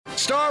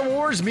Star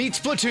Wars meets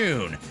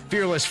Platoon.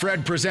 Fearless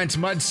Fred presents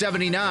Mud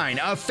 79,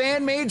 a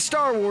fan-made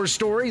Star Wars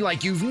story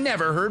like you've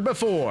never heard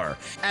before.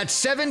 At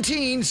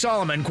 17,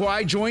 Solomon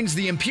Quai joins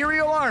the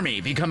Imperial Army,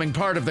 becoming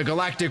part of the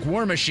Galactic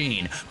War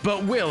Machine.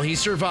 But will he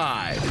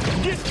survive?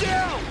 Get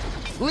down!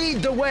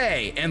 Lead the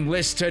way,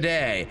 enlist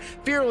today.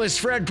 Fearless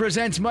Fred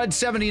presents Mud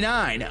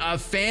 79, a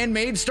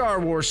fan-made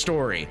Star Wars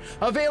story.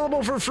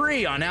 Available for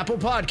free on Apple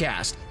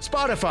Podcasts,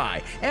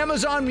 Spotify,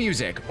 Amazon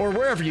Music, or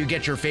wherever you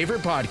get your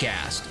favorite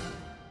podcast.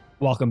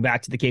 Welcome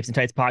back to the Capes and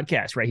Tights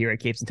podcast right here at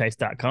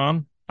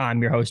capesandtights.com.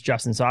 I'm your host,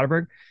 Justin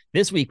Soderberg.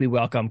 This week, we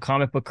welcome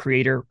comic book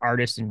creator,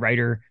 artist, and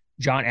writer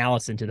John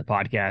Allison to the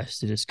podcast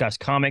to discuss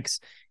comics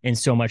and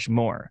so much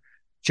more.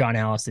 John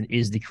Allison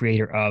is the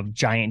creator of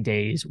Giant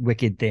Days,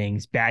 Wicked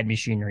Things, Bad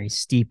Machinery,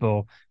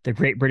 Steeple, The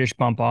Great British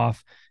Bump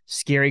Off,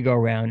 Scary Go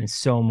Round, and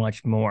so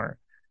much more.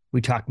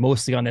 We talked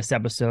mostly on this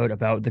episode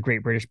about The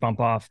Great British Bump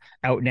Off,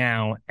 out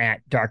now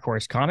at Dark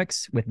Horse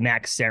Comics with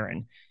Max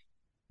Sarin.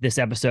 This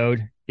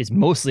episode is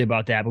mostly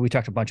about that, but we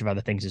talked a bunch of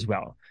other things as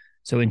well.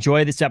 So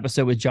enjoy this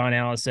episode with John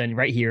Allison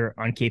right here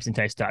on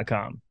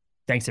capesandtights.com.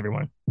 Thanks,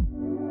 everyone.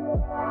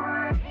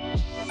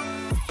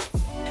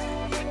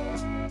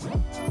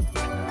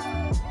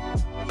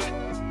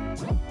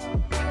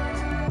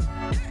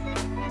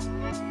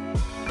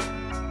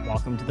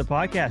 Welcome to the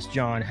podcast,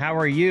 John. How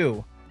are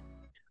you?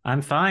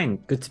 I'm fine.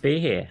 Good to be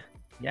here.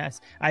 Yes.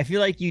 I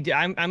feel like you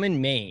I'm in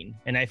Maine,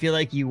 and I feel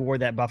like you wore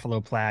that buffalo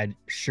plaid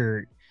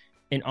shirt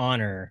in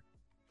honor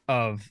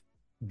of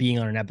being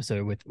on an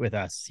episode with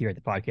us here at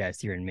the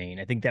podcast here in Maine.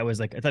 I think that was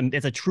like,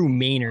 it's a true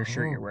Mainer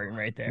shirt you're wearing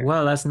right there.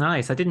 Well, that's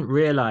nice. I didn't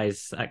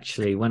realize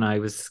actually when I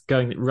was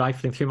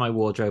rifling through my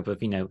wardrobe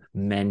of,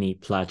 many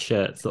plaid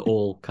shirts that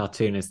all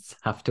cartoonists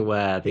have to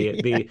wear.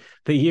 The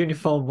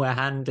uniform we're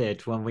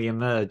handed when we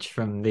emerge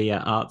from the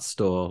art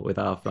store with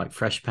our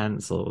fresh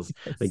pencils.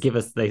 Yes. They give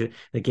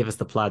us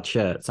the plaid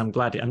shirts. I'm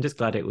just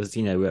glad it was,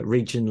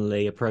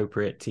 regionally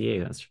appropriate to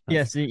you.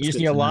 Yes. You just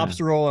need a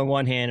lobster roll in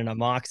one hand and a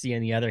Moxie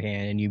in the other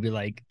hand, and you'd be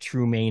like,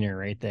 true Mainer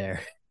right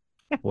there.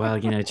 Well,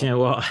 do you know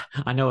what?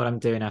 I know what I'm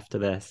doing after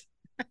this.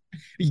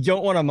 You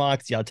don't want a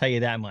Moxie, I'll tell you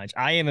that much.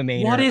 I am a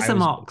Mainer. What is a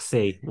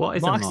Moxie? What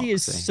is Moxie? A Moxie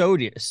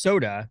is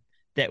soda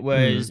that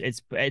was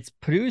it's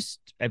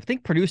produced, I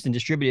think, produced and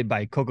distributed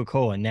by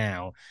Coca-Cola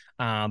now.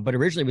 But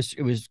originally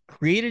it was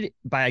created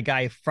by a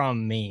guy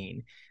from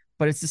Maine.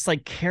 But it's just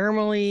like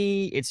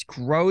caramelly, it's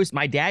gross.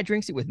 My dad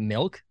drinks it with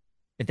milk.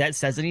 If that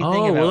says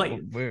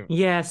anything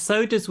yeah,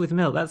 sodas with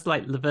milk. That's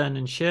like Laverne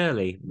and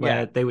Shirley,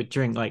 where they would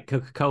drink like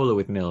Coca-Cola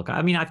with milk.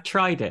 I mean, I've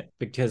tried it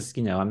because,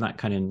 I'm that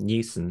kind of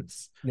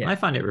nuisance. Yeah. I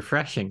find it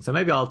refreshing. So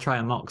maybe I'll try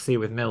a Moxie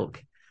with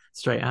milk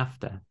straight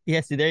after.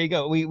 Yeah, see, there you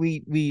go.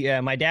 We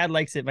my dad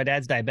likes it. My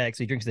dad's diabetic,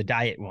 so he drinks the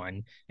diet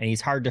one, and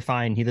he's hard to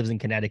find. He lives in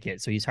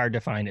Connecticut, so he's hard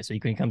to find it. So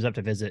when he comes up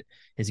to visit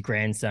his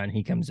grandson,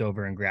 he comes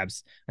over and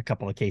grabs a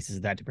couple of cases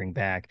of that to bring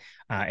back.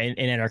 And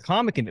at our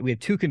comic, we have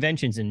 2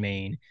 conventions in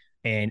Maine.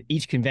 And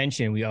each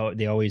convention,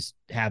 they always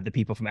have the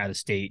people from out of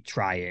state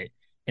try it.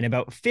 And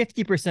about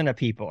 50% of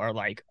people are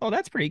like, oh,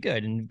 that's pretty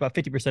good. And about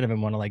 50% of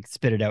them want to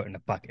spit it out in a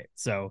bucket.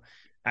 So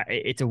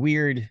it's a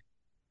weird,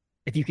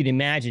 if you can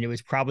imagine, it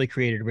was probably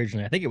created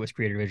originally. I think it was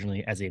created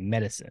originally as a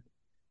medicine.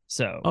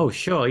 So. Oh,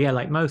 sure. Yeah.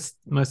 Like most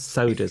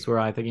sodas were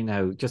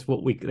either, just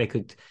what they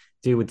could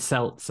do with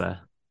seltzer,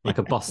 like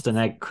a Boston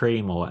egg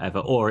cream or whatever,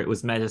 or it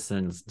was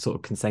medicines sort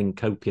of contain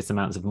copious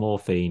amounts of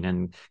morphine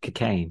and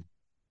cocaine.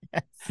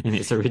 Yes. In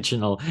its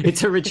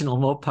original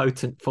more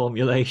potent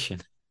formulation.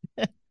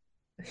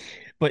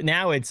 But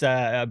now it's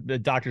the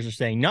doctors are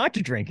saying not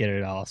to drink it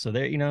at all. So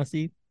there,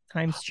 see,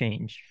 times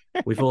change.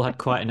 We've all had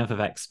quite enough of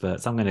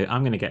experts. I'm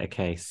gonna get a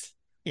case.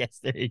 Yes,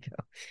 there you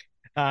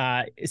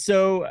go.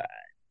 So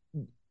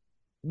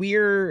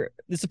this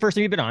is the first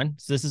time we've been on,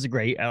 so this is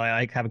great. I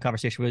like having a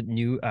conversation with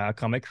new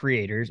comic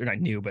creators, or not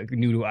new, but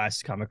new to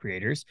us comic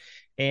creators.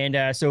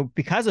 And so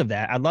because of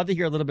that, I'd love to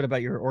hear a little bit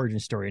about your origin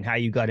story and how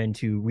you got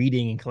into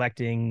reading and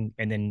collecting,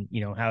 and then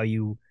how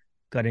you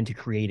got into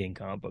creating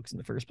comic books in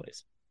the first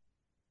place.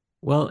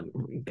 Well,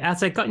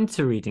 as I got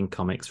into reading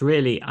comics,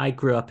 really, I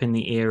grew up in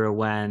the era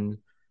when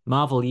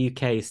Marvel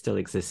UK still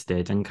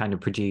existed and kind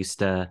of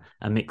produced a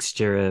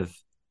mixture of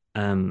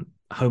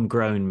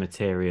homegrown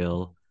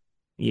material.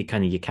 Your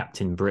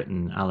Captain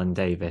Britain, Alan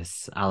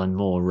Davis, Alan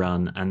Moore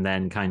run, and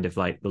then kind of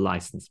like the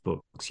licensed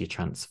books, your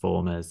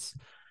Transformers,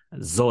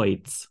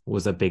 Zoids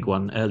was a big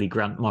one, early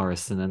Grant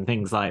Morrison and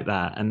things like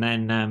that. And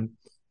then,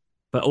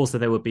 but also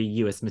there would be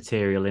US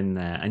material in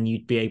there, and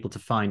you'd be able to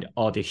find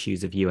odd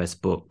issues of US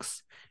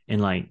books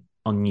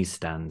on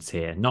newsstands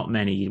here. Not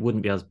many. You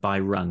wouldn't be able to buy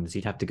runs.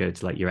 You'd have to go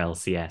to your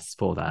LCS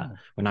for that.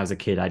 When I was a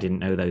kid, I didn't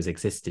know those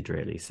existed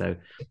really. So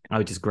I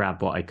would just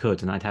grab what I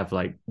could, and I'd have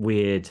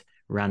weird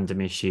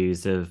random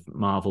issues of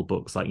Marvel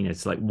books,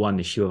 it's one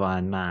issue of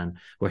Iron Man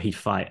where he'd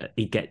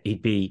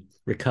be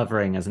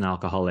recovering as an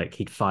alcoholic,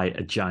 he'd fight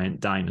a giant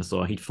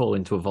dinosaur, he'd fall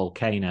into a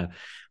volcano,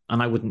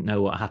 and I wouldn't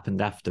know what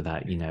happened after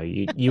that.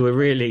 You were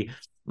really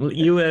Well,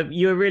 you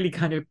were really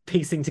kind of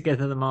piecing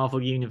together the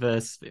Marvel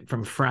universe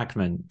from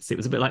fragments. It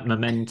was a bit like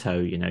Memento,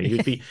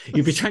 you'd be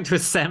trying to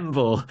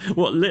assemble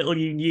what little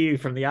you knew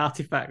from the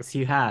artifacts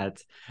you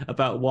had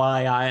about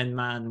why Iron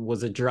Man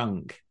was a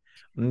drunk.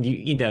 And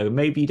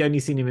maybe you'd only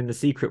seen him in the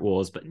Secret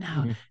Wars, but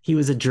now he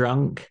was a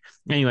drunk.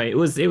 Anyway, it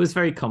was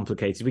very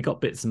complicated. We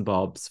got bits and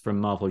bobs from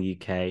Marvel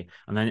UK,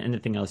 and then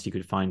anything else you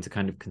could find to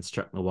kind of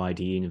construct the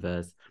wider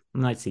universe.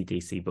 And I'd see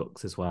DC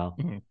books as well.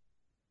 Mm-hmm.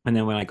 And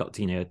then when I got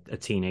to, a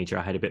teenager,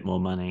 I had a bit more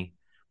money.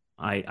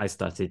 I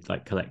started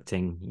like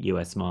collecting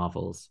US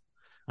Marvels.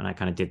 And I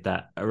kind of did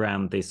that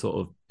around the sort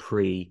of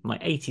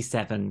like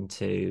 87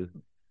 to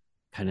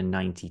kind of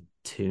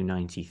 92,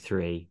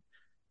 93.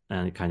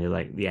 And kind of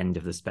like the end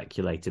of the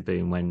speculator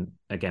boom when,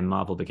 again,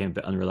 Marvel became a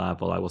bit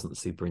unreliable. I wasn't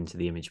super into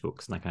the image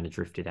books and I kind of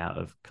drifted out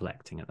of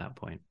collecting at that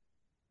point.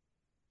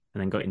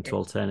 And then got into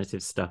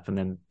alternative stuff and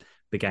then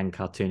began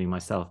cartooning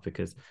myself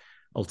because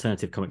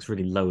alternative comics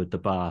really lowered the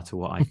bar to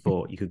what I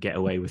thought you could get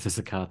away with as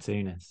a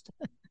cartoonist.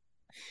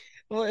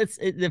 Well,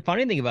 the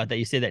funny thing about that,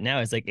 you say that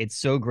now, is like it's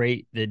so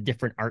great, the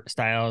different art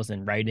styles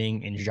and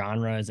writing and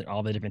genres and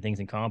all the different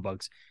things in comic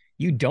books.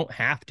 You don't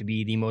have to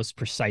be the most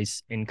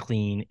precise and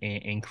clean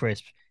and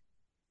crisp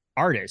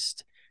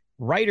artist.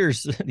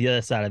 Writers, the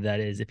other side of that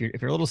is if you're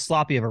a little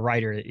sloppy of a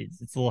writer,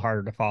 it's a little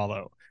harder to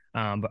follow.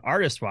 But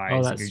artist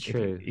wise, that's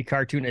true. If you're a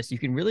cartoonist, you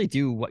can really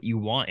do what you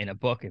want in a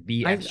book and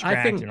be abstract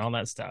I think, and all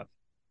that stuff.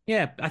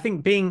 Yeah, I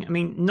think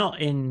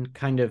not in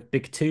kind of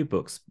big two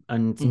books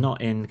and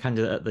not in kind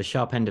of at the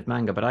sharp end of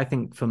manga, but I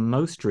think for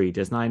most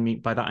readers, and I mean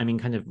by that, I mean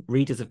kind of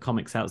readers of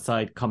comics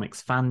outside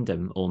comics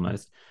fandom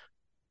almost,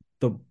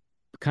 the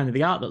kind of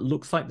the art that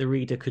looks like the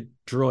reader could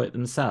draw it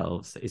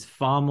themselves is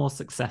far more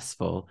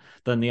successful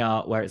than the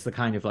art where it's the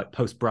kind of like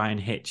post Brian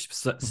Hitch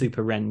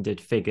super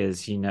rendered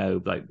figures,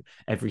 like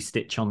every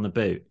stitch on the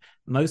boot.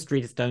 Most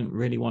readers don't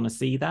really want to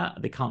see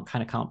that. They can't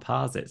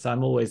parse it. So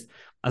I'm always,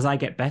 as I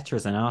get better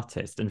as an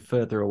artist and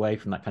further away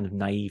from that kind of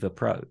naive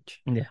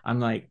approach, I'm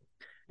like,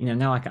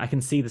 now I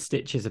can see the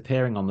stitches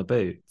appearing on the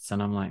boots,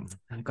 and I'm like,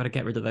 I've got to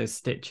get rid of those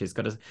stitches.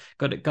 Got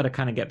to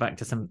kind of get back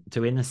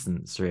to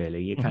innocence.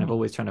 Really, you're kind of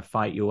always trying to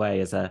fight your way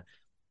as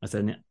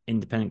an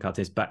independent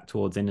cartoonist back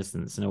towards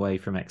innocence and away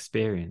from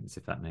experience,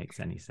 if that makes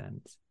any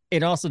sense.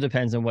 It also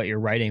depends on what you're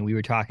writing. We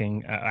were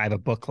talking. I have a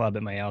book club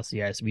at my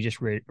LCS. We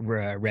just read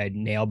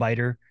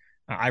Nailbiter.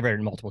 I read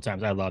it multiple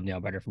times. I love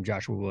Nailbiter from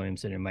Joshua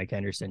Williamson and Mike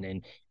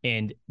Henderson.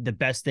 And the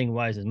best thing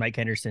is Mike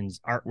Henderson's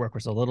artwork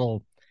was a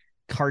little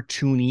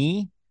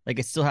cartoony. Like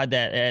it still had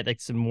that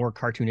like some more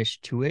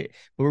cartoonish to it.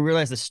 But we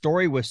realized the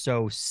story was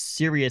so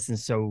serious and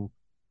so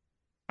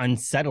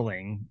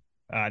unsettling.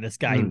 This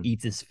guy who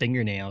eats his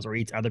fingernails or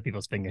eats other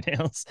people's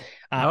fingernails.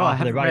 I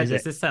haven't read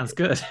this. This sounds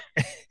good.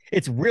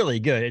 It's really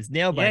good. It's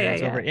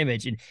Nailbiter over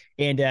Image, and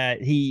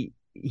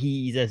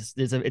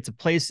it's a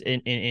place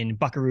in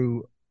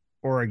Buckaroo,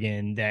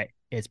 Oregon that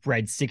has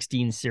bred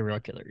 16 serial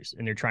killers,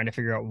 and they're trying to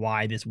figure out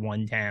why this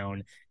one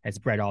town has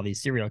bred all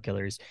these serial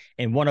killers.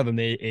 And one of them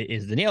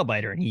is the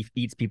Nailbiter, and he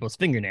eats people's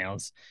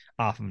fingernails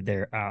off of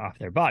their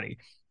body.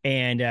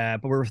 And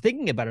but we're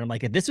thinking about it. I'm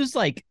like, if this was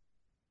like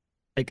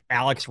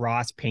Alex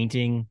Ross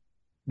painting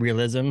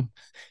realism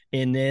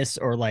in this,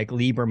 or like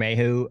Lee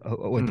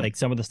Bermejo with like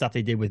some of the stuff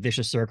they did with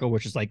Vicious Circle,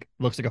 which is like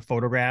looks like a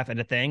photograph and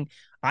a thing,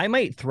 I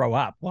might throw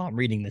up while I'm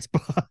reading this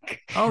book.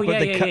 Oh yeah,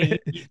 the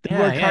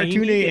more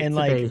cartoony and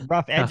like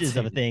rough edges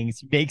of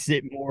things makes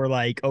it more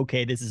like,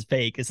 okay, this is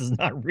fake, this is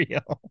not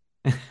real.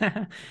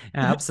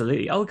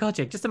 Absolutely. Oh god,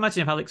 yeah, just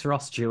imagine if Alex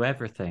Ross drew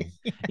everything.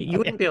 You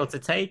wouldn't be able to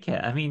take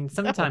it. I mean,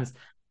 sometimes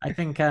I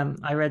think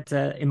I read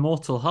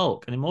Immortal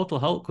Hulk, and Immortal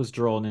Hulk was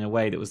drawn in a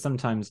way that was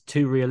sometimes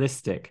too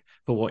realistic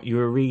for what you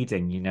were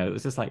reading. It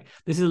was just like,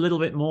 this is a little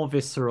bit more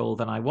visceral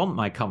than I want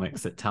my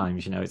comics at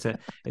times. It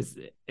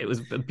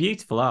was a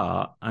beautiful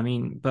art. I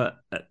mean, but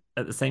at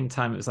the same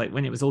time, it was like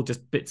when it was all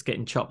just bits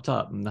getting chopped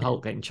up and the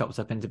Hulk getting chopped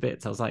up into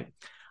bits, I was like,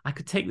 I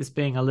could take this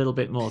being a little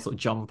bit more sort of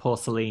John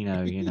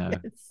Porcellino,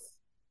 Yes.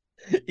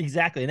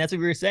 Exactly. And that's what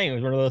we were saying. It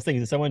was one of those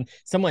things that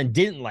someone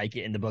didn't like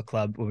it in the book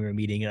club when we were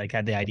meeting, like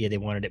had the idea they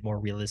wanted it more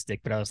realistic,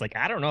 but I was like,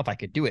 I don't know if I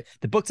could do it.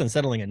 The book's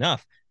unsettling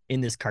enough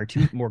in this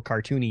more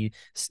cartoony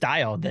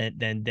style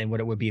than what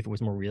it would be if it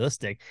was more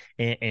realistic.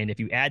 And if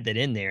you add that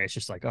in there, it's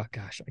just like, oh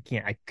gosh,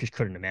 I just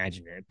couldn't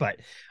imagine it. But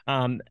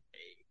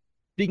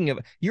speaking of,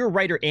 you're a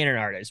writer and an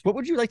artist. What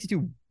would you like to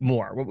do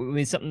more? What would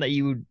be something that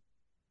you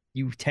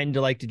tend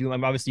to like to do?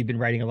 Obviously you've been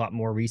writing a lot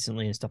more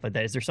recently and stuff like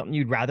that. Is there something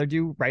you'd rather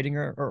do, writing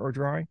or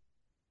drawing?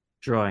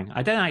 Drawing.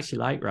 I don't actually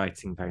like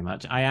writing very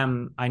much.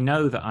 I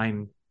know that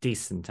I'm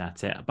decent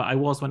at it, but I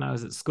was when I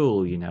was at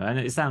school, and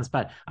it sounds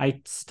bad.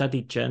 I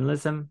studied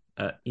journalism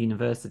at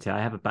university.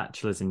 I have a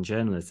bachelor's in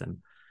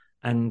journalism.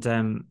 And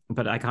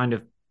but I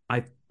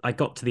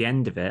got to the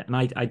end of it, and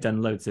I'd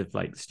done loads of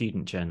like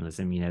student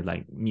journalism,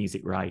 like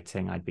music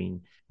writing. I'd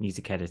been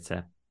music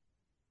editor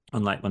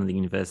on like one of the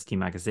university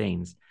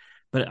magazines.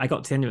 But I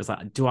got to the end of it, was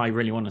like, do I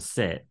really want to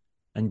sit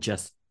and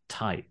just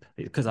type?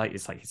 Because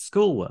it's like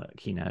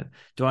schoolwork,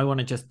 do I want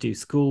to just do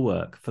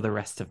schoolwork for the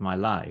rest of my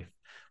life,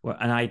 Well,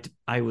 and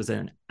I was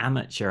an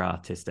amateur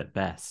artist at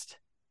best,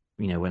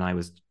 when I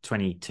was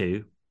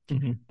 22.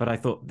 Mm-hmm. But I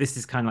thought this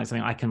is kind of like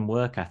something I can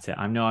work at it.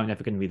 I know I'm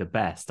never going to be the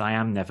best. I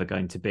am never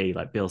going to be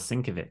like Bill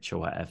Sienkiewicz or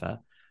whatever.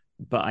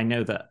 But I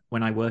know that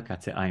when I work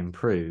at it, I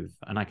improve,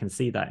 and I can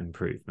see that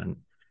improvement.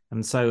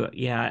 And so,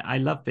 yeah, I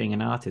love being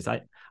an artist.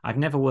 I've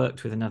never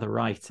worked with another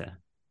writer,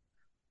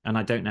 and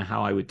I don't know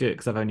how I would do it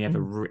because I've only ever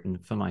written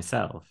for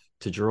myself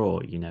to draw,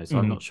 so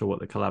I'm not sure what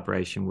the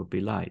collaboration would be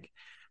like.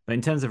 But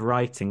in terms of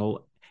writing,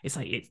 it's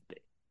like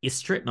you're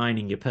strip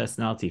mining your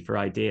personality for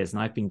ideas,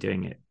 and I've been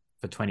doing it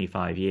for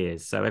 25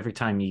 years. So every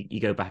time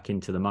you go back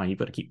into the mind, you've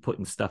got to keep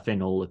putting stuff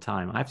in all the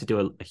time. I have to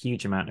do a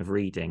huge amount of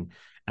reading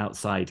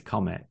outside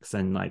comics,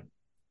 and like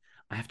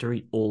I have to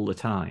read all the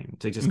time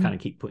to just kind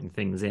of keep putting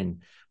things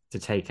in to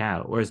take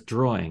out. Whereas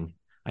drawing,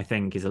 I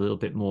think, is a little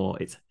bit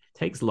more, it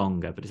takes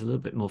longer, but it's a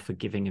little bit more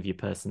forgiving of your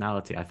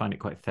personality. I find it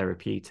quite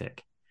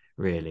therapeutic,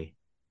 really.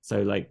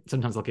 So like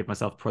sometimes I'll give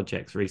myself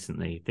projects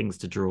recently, things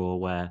to draw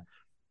where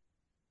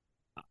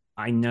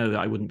I know that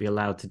I wouldn't be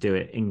allowed to do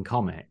it in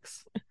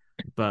comics,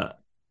 but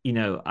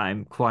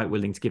I'm quite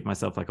willing to give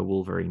myself like a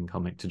Wolverine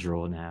comic to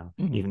draw now,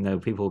 even though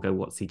people will go,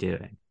 "What's he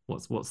doing?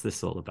 What's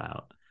this all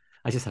about?"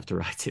 I just have to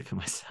write it for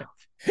myself.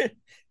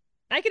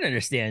 I can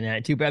understand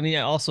that too, but I mean,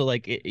 also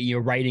like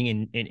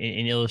writing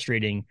and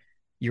illustrating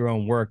your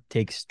own work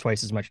takes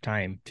twice as much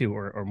time too,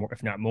 or more,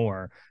 if not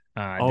more.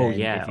 Than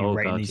if you're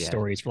writing these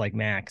stories for like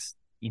Max.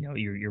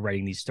 You're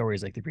writing these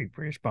stories like the Great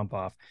British Bump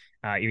Off.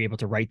 You're able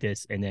to write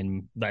this and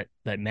then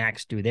let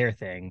Max do their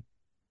thing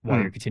while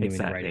you're continuing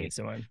the writing and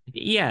so on.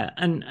 Yeah,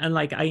 and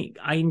like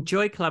I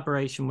enjoy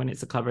collaboration when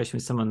it's a collaboration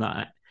with someone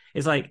that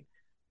is like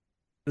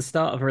the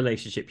start of a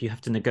relationship. You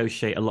have to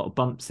negotiate a lot of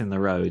bumps in the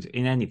road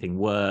in anything,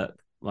 work,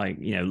 like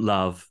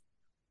love,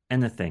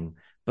 anything.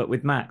 But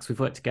with Max, we've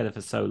worked together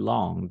for so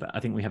long that I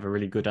think we have a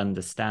really good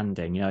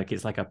understanding. Like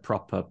it's like a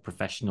proper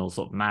professional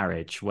sort of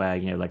marriage where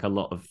like a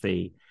lot of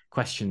the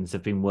questions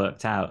have been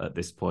worked out at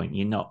this point.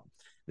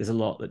 There's a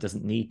lot that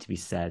doesn't need to be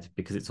said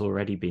because it's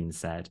already been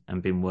said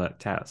and been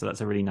worked out. So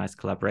that's a really nice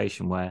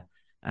collaboration where,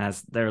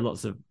 as there are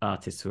lots of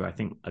artists who I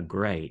think are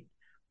great,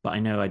 but I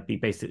know I'd be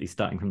basically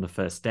starting from the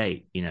first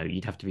date.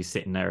 You'd have to be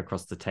sitting there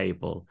across the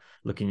table,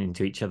 looking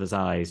into each other's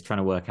eyes, trying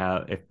to work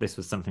out if this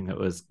was something that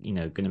was,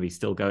 going to be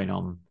still going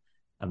on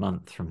a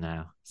month from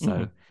now.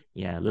 So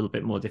yeah, a little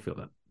bit more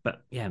difficult,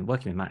 but yeah,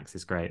 working with Max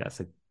is great.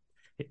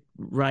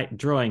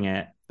 Drawing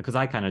it, because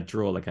I kind of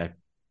draw like a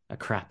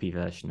crappy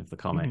version of the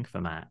comic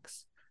for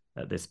Max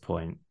at this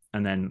point,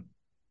 and then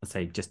I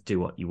say just do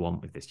what you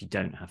want with this. You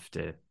don't have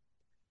to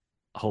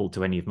hold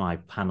to any of my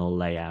panel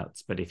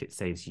layouts, but if it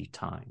saves you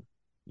time,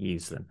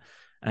 use them.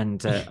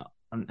 And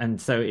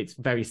and so it's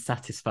very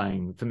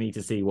satisfying for me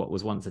to see what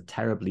was once a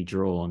terribly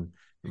drawn,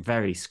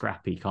 very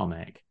scrappy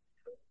comic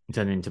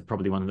turn into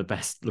probably one of the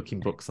best looking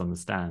books on the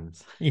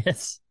stands.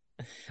 Yes.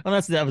 Well, I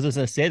was just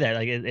going to say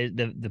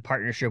that the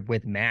partnership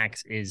with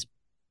Max is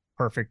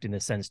perfect in the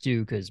sense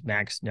too, because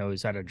Max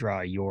knows how to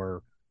draw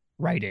your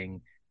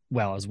writing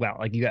well as well.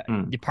 Like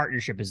the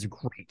partnership is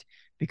great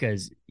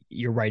because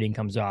your writing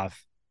comes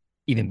off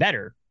even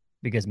better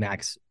because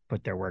Max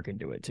put their work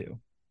into it too.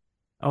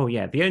 Oh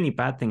yeah. The only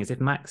bad thing is if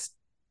Max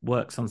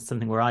works on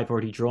something where I've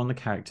already drawn the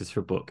characters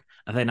for a book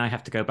and then I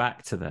have to go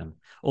back to them,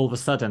 all of a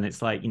sudden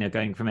it's like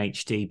going from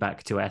HD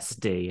back to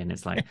SD, and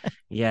it's like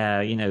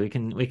yeah, we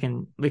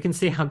can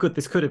see how good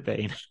this could have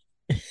been.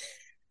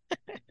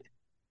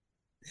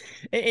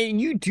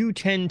 And you do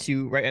tend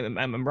to, right?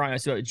 I'm wrong.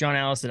 So, John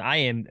Allison, I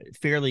am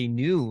fairly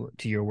new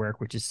to your work,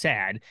 which is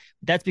sad.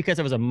 That's because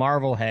I was a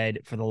Marvel head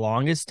for the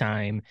longest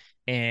time.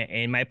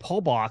 And my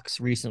pull box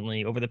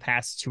recently, over the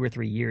past 2 or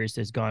 3 years,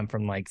 has gone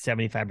from like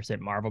 75%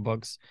 Marvel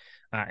books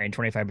and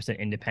 25%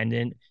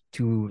 independent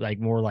to like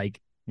more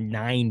like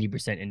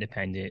 90%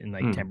 independent and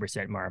like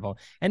 10% Marvel.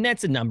 And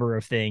that's a number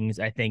of things.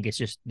 I think it's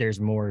just there's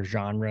more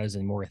genres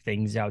and more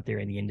things out there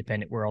in the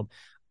independent world.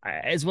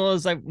 As well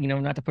as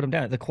not to put them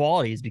down, the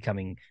quality is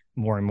becoming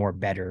more and more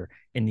better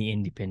in the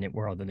independent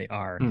world than they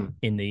are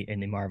in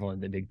the Marvel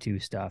and the big two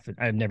stuff. And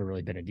I've never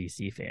really been a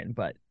DC fan,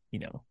 but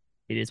it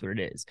is what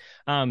it is.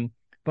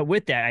 But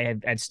with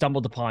that, I'd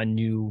stumbled upon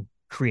new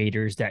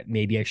creators that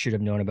maybe I should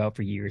have known about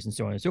for years and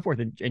so on and so forth.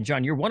 And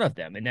John, you're one of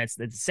them, and that's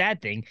a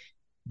sad thing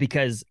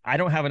because I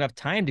don't have enough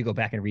time to go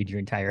back and read your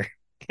entire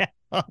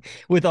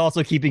with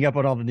also keeping up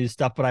on all the new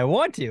stuff, but I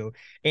want to.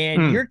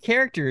 And your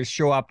characters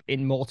show up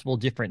in multiple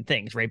different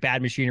things, right?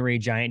 Bad Machinery,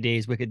 Giant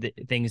Days, Wicked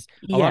Things.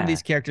 A lot of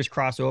these characters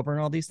cross over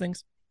and all these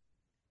things.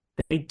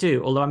 They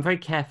do, although I'm very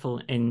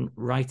careful in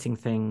writing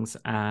things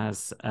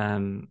as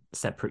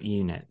separate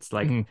units.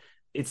 Like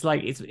it's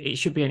like it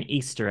should be an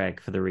Easter egg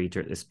for the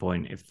reader at this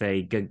point. If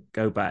they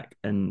go back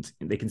and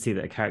they can see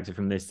that a character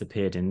from this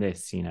appeared in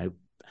this,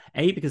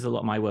 because a lot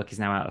of my work is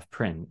now out of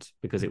print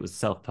because it was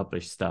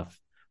self-published stuff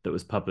that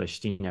was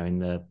published, in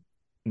the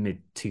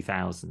mid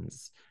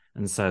 2000s.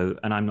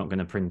 And I'm not going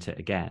to print it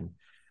again.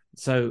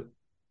 So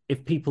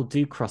if people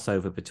do cross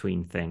over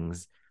between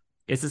things,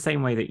 it's the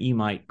same way that you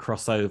might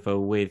cross over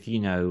with,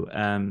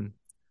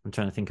 I'm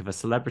trying to think of a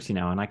celebrity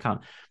now, and I can't.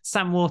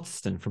 Sam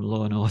Waterston from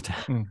Law and Order.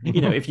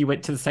 Mm-hmm. If you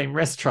went to the same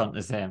restaurant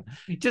as him,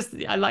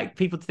 I like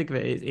people to think of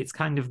it. It's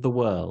kind of the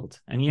world,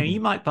 and you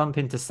might bump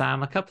into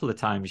Sam a couple of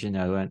times,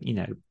 and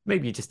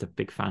maybe you're just a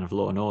big fan of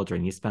Law and Order,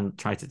 and you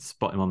try to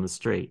spot him on the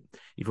street.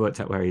 You've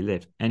worked out where he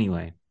lived.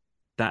 Anyway,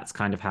 that's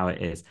kind of how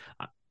it is.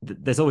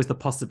 There's always the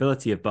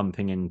possibility of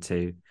bumping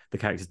into the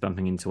characters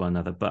bumping into one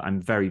another, but I'm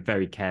very,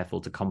 very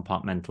careful to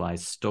compartmentalize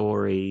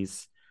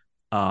stories,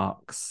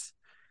 arcs,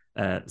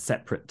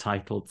 separate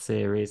titled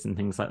series and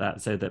things like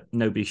that, so that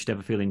nobody should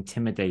ever feel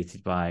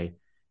intimidated by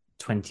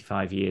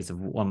 25 years of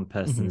one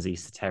person's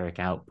esoteric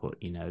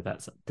output.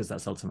 That's because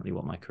that's ultimately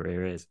what my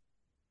career is.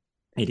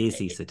 It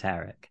is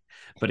esoteric,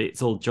 but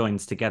it's all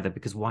joins together,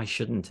 because why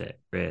shouldn't it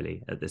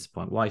really at this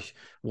point? Why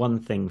one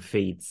thing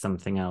feeds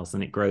something else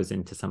and it grows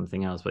into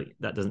something else, but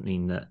that doesn't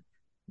mean that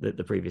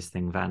the previous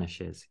thing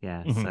vanishes.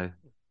 So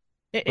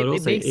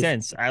it makes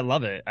sense. I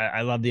love it.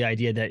 I love the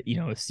idea that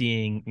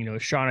seeing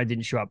Shauna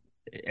didn't show up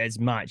as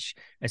much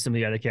as some of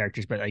the other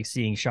characters, but like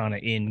seeing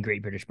Shauna in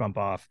Great British Bump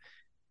Off,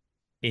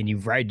 and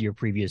you've read your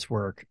previous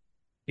work,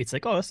 it's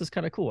like, oh, this is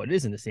kind of cool. It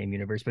is in the same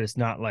universe, but it's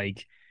not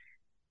like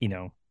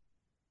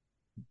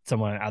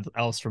someone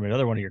else from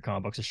another one of your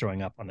comic books is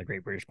showing up on the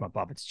Great British Bump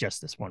Off. It's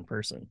just this one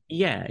person.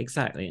 Yeah,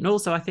 exactly. And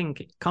also I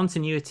think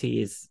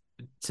continuity is,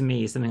 to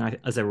me, is something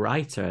as a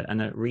writer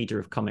and a reader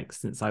of comics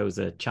since I was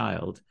a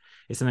child,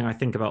 is something I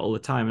think about all the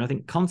time. And I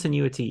think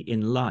continuity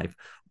in life,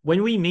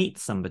 when we meet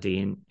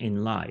somebody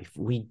in life,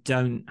 we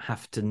don't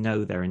have to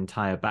know their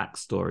entire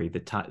backstory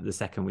the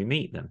second we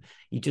meet them.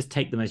 You just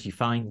take them as you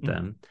find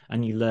them,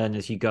 and you learn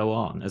as you go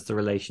on, as the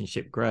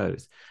relationship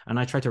grows. And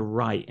I try to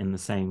write in the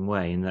same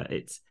way, in that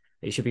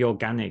it should be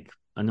organic,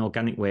 an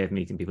organic way of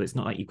meeting people. It's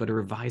not like you've got to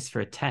revise for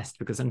a test,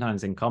 because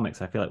sometimes in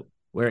comics, I feel like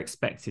we're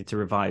expected to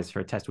revise for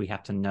a test. We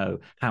have to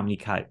know how many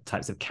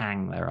types of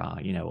Kang there are,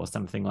 or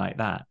something like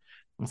that.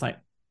 It's like,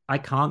 I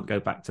can't go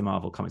back to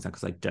Marvel comics now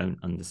because I don't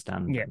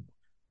understand them.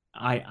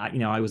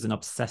 I was an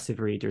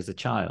obsessive reader as a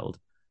child,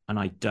 and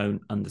I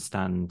don't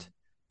understand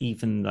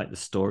even like the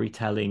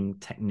storytelling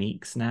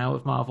techniques now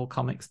of Marvel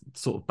comics.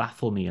 Sort of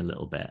baffle me a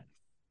little bit.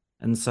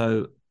 And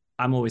so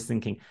I'm always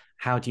thinking,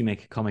 how do you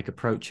make a comic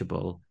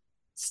approachable,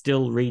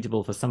 still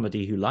readable for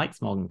somebody who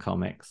likes modern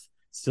comics,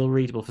 still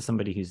readable for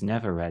somebody who's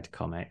never read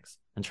comics,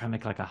 and try and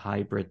make like a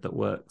hybrid that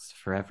works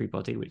for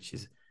everybody, which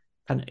is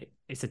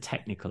it's a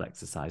technical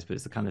exercise, but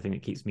it's the kind of thing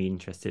that keeps me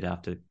interested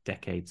after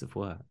decades of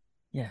work.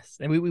 Yes,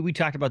 and we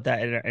talked about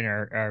that in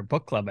our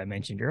book club I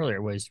mentioned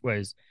earlier. Was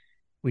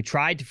we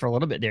tried to, for a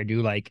little bit there,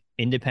 do like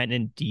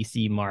independent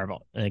DC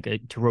Marvel, like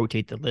to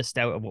rotate the list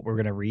out of what we're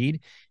going to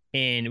read,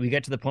 and we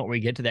got to the point where we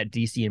get to that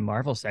DC and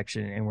Marvel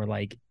section, and we're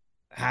like,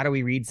 how do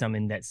we read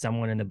something that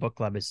someone in the book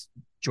club has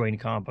joined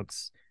comic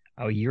books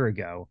a year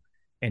ago,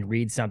 and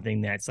read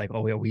something that's like,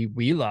 oh,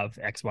 we love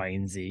X, Y,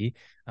 and Z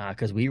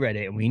because we read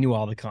it and we knew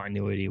all the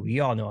continuity,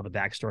 we all know all the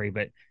backstory,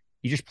 but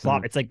you just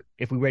plot. It's like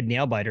if we read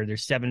Nailbiter,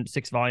 there's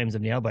 6 volumes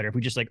of Nailbiter. If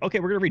we just like, okay,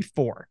 we're gonna read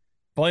 4,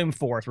 volume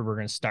 4 is where we're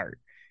gonna start,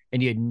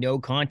 and you had no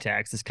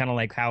context. It's kind of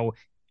like how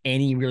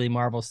any really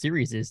Marvel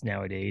series is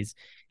nowadays,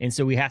 and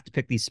so we have to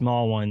pick these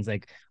small ones.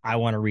 Like I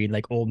want to read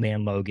like Old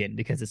Man Logan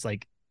because it's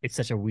like it's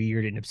such a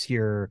weird and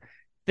obscure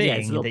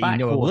thing that you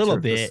know a little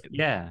bit,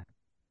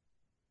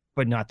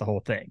 but not the whole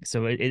thing.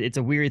 So it's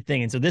a weird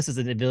thing, and so this is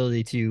an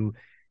ability to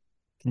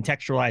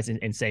contextualize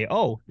and say,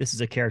 oh, this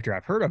is a character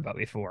I've heard about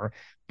before.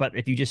 But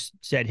if you just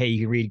said, hey,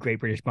 you can read Great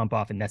British Bump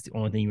Off, and that's the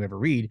only thing you ever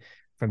read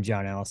from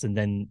John Allison,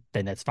 then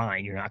that's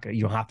fine. You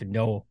don't have to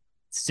know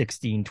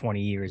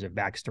 16-20 years of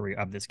backstory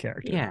of this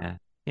character.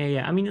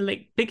 Yeah. I mean,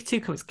 like Big Two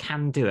comics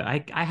can do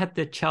it. I had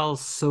the Charles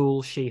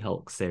Soule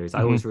She-Hulk series.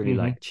 I always really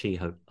liked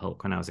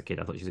She-Hulk when I was a kid.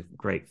 I thought she was a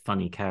great,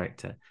 funny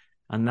character.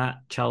 And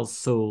that Charles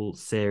Soule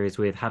series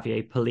with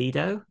Javier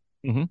Pulido,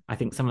 I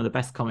think some of the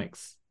best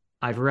comics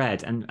I've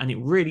read, and it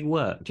really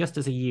worked just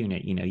as a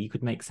unit. You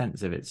could make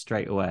sense of it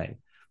straight away.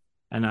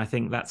 And I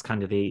think that's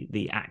kind of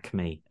the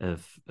acme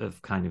of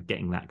kind of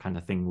getting that kind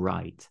of thing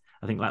right.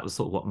 I think that was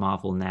sort of what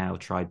Marvel Now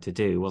tried to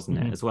do, wasn't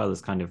it? As well as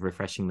kind of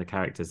refreshing the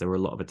characters, there were a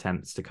lot of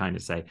attempts to kind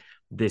of say,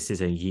 this is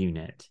a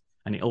unit.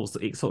 And it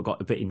sort of got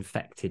a bit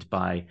infected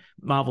by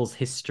Marvel's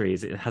history.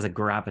 It has a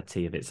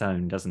gravity of its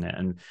own, doesn't it?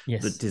 And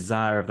the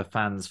desire of the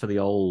fans for the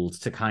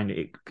old to kind of,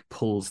 it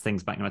pulls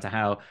things back, no matter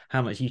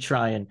how much you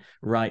try and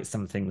write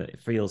something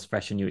that feels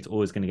fresh and new, it's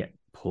always going to get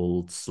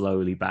pulled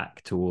slowly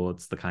back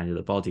towards the kind of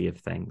the body of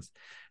things.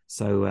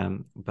 So,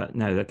 but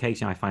no,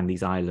 occasionally I find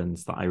these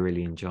islands that I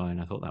really enjoy,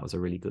 and I thought that was a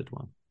really good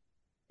one.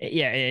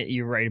 Yeah,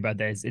 you're right about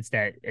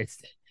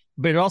that.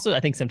 But it also, I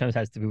think, sometimes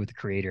has to do with the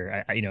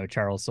creator.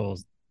 Charles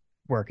Soule's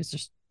work is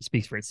just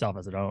speaks for itself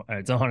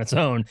it's on its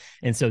own,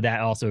 and so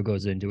that also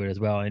goes into it as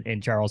well.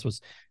 And Charles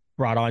was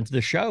brought on to the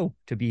show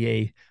to be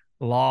a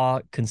law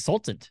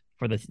consultant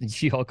for the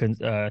She-Hulk thing,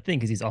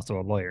 because he's also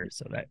a lawyer.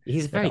 So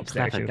he's a very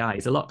clever guy.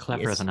 He's a lot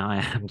cleverer than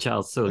I am.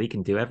 Charles Soule, he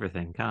can do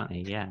everything, can't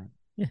he? Yeah.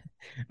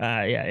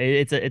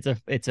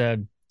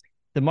 The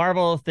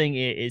Marvel thing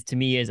is to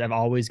me is I'm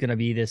always going to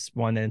be this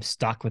one that I'm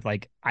stuck with.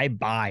 Like I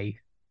buy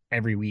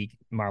every week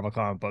Marvel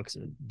comic books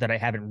that I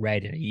haven't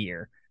read in a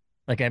year.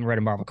 Like I haven't read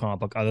a Marvel comic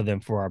book other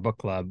than for our book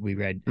club. We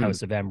read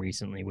House of M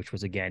recently, which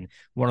was again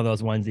one of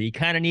those ones that you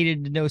kind of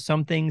needed to know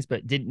some things,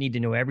 but didn't need to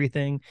know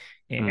everything.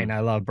 And I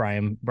love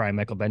Brian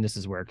Michael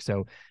Bendis's work,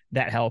 so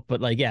that helped.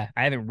 But like, yeah,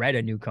 I haven't read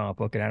a new comic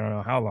book and I don't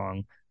know how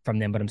long from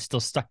them, but I'm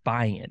still stuck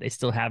buying it. They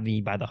still have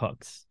me by the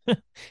hooks. Well,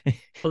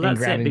 and that's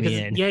it, grabbing because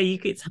me in.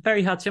 it's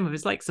very hard to jump off.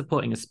 It's like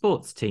supporting a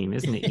sports team,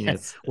 isn't it? You know,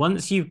 Yes.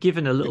 once you've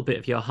given a little bit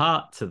of your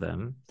heart to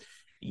them,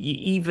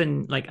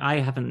 even like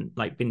I haven't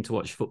like been to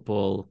watch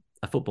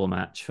a football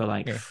match for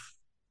like Yeah.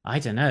 I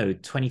don't know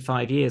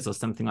 25 years or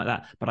something like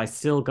that, but I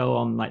still go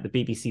on like the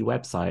BBC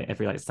website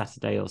every like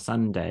Saturday or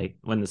Sunday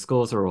when the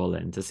scores are all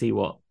in to see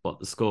what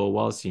the score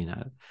was. You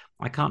know,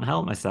 I can't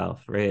help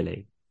myself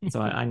really, so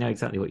I know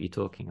exactly what you're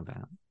talking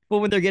about. Well,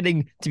 when they're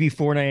getting to be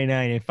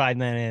 $4.99 and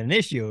 $5.99 an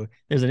issue,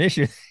 there's an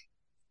issue.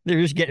 They're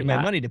just getting my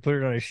Yeah. money to put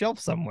it on a shelf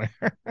somewhere.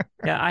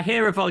 Yeah, I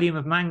hear a volume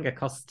of manga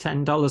costs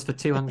 $10 for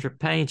 200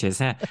 pages.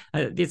 Yeah,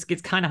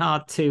 it's kind of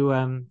hard to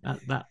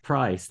at that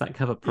price, that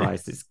cover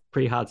price. It's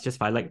pretty hard to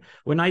justify. Like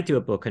when I do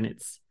a book and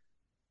it's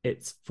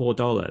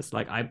 $4,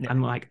 like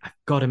I'm like I've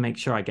got to make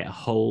sure I get a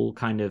whole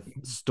kind of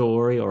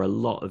story or a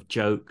lot of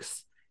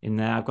jokes in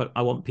there.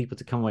 I want people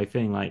to come away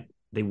feeling like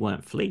they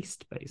weren't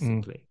fleeced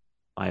basically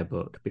by a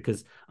book,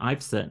 because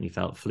I've certainly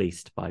felt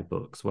fleeced by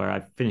books where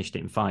I've finished it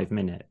in 5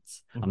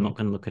 minutes. I'm not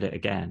going to look at it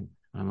again.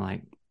 I'm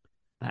like,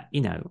 that,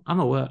 you know, I'm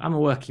a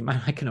working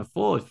man. I can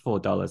afford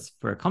 $4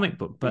 for a comic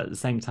book, but at the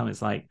same time,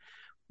 it's like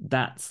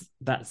that's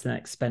an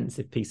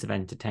expensive piece of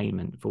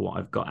entertainment for what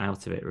I've got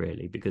out of it,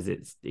 really, because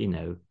it's, you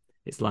know,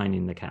 it's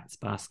lining the cat's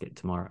basket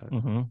tomorrow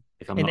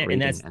if I'm not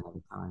reading it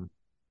another time.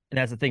 And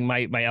that's the thing.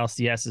 My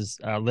LCS is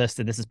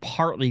listed. This is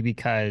partly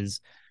because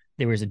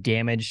there was a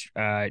damage.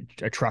 A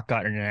truck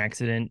got in an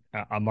accident.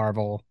 A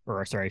Marvel,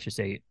 or sorry, I should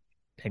say,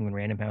 Penguin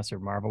Random House or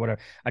Marvel, whatever.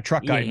 A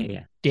truck got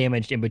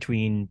damaged in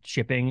between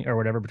shipping or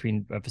whatever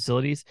between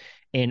facilities,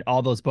 and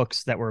all those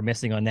books that were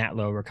missing on that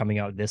load were coming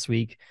out this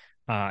week.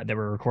 That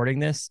we're recording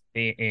this,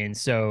 and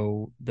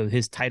so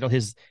his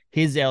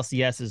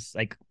LCS is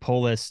like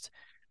pull list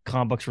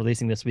comic books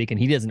releasing this week, and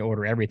he doesn't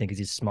order everything because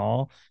he's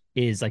small.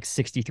 Is like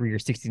 63 or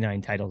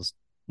 69 titles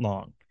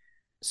long.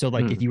 So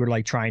like if you were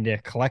like trying to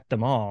collect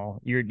them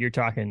all, you're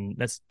talking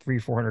that's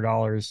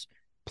 $300-$400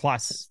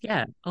 plus.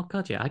 Yeah. Oh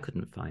god, yeah. I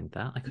couldn't find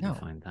that.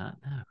 Find that.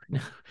 No.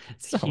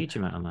 It's a huge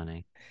amount of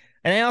money.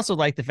 And I also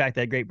like the fact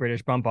that Great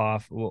British Bump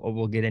Off,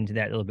 we'll get into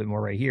that a little bit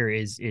more right here,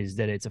 is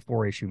that it's a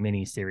 4-issue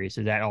mini series.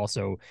 So that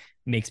also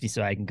makes me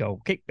so I can go,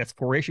 okay, that's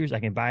 4 issues.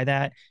 I can buy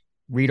that,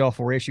 read all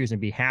 4 issues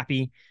and be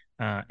happy.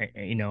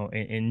 You know,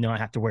 and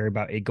not have to worry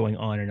about it going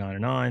on and on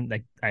and on.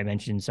 Like I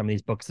mentioned, some of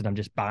these books that I'm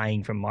just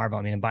buying from Marvel.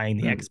 I mean, I'm buying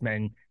the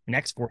X-Men and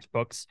X-Force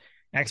books.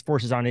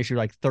 X-Force is on issue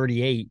like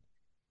 38.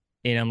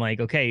 And I'm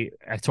like, okay,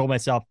 I told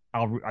myself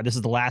this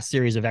is the last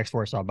series of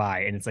X-Force I'll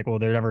buy. And it's like, well,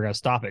 they're never going to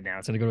stop it now.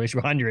 It's going to go to issue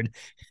 100.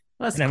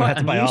 Well, that's quite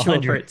unusual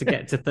for it to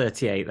get to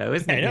 38, though,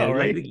 isn't it? I know,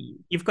 right? Like,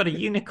 you've got a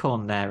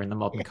unicorn there in the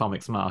modern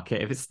comics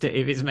market. If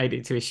it's made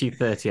it to issue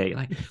 38,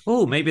 like,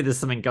 oh, maybe there's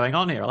something going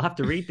on here. I'll have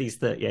to read these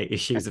 38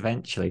 issues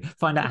eventually,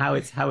 find out how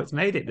it's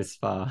made it this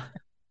far.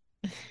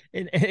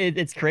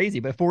 It's crazy,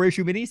 but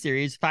 4-issue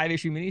miniseries,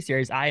 5-issue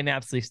miniseries, I am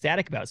absolutely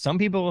ecstatic about. Some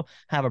people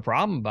have a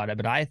problem about it,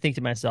 but I think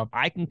to myself,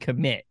 I can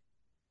commit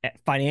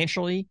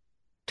financially,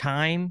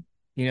 time,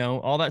 you know,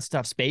 all that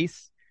stuff,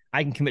 space.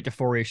 I can commit to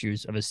 4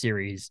 issues of a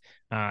series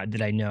that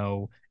I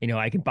know, you know,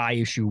 I can buy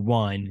issue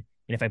 1. And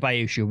if I buy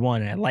issue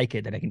 1 and I like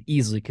it, then I can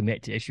easily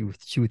commit to issue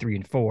 2, 3,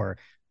 and 4.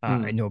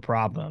 No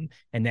problem.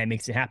 And that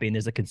makes it happy. And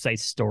there's a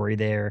concise story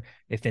there.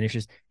 It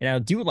finishes. And I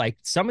do like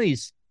some of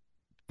these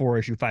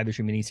 4-issue,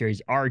 5-issue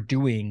miniseries are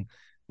doing,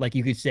 like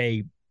you could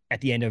say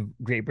at the end of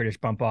Great British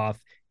Bump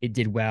Off, it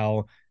did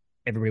well.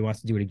 Everybody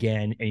wants to do it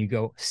again. And you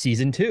go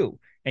season 2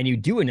 and you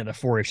do another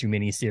 4-issue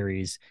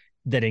miniseries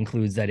that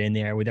includes that in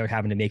there without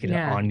having to make it an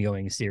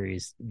ongoing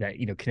series that,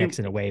 you know, connects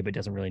in a way but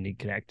doesn't really need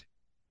to connect.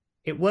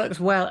 It works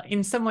well.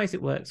 In some ways,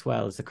 it works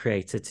well as a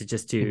creator to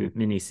just do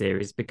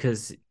miniseries,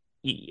 because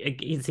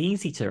it's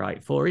easy to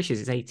write 4 issues.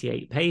 It's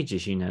 88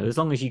 pages, you know, as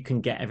long as you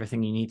can get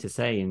everything you need to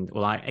say. And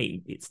well,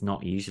 it's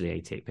not usually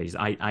 88 pages.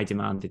 I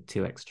demanded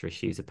 2 extra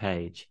issues a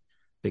page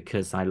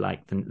because I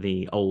like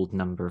the old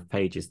number of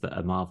pages that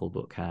a Marvel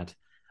book had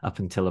up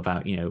until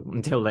about, you know,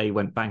 until they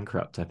went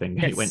bankrupt, I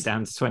think. It went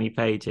down to 20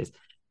 pages.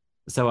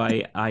 So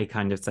I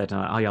kind of said,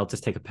 I'll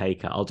just take a pay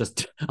cut. I'll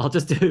just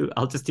do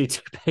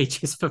 2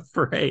 pages for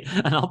free,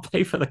 and I'll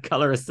pay for the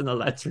colorist and the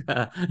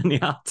letterer and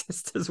the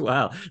artist as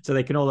well, so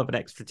they can all have an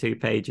extra 2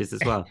 pages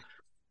as well.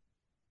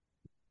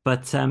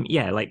 But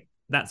yeah, like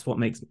that's what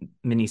makes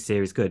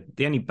miniseries good.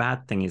 The only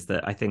bad thing is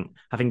that I think,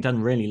 having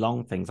done really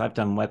long things, I've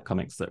done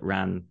webcomics that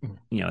ran,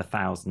 you know,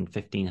 1,000,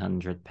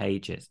 1,500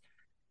 pages.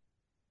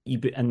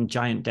 And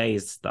Giant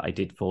Days that I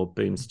did for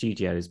Boom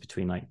Studios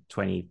between like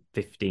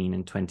 2015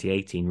 and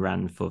 2018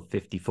 ran for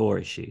 54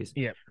 issues.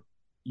 Yeah.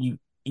 You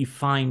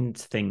find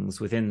things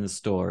within the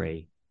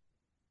story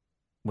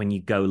when you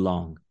go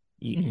long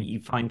You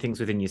find things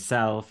within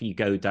yourself. You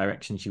go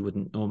directions you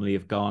wouldn't normally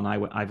have gone.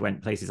 I've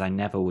went places I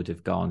never would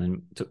have gone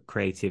and took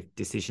creative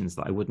decisions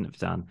that I wouldn't have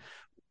done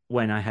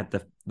when I had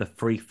the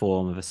free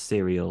form of a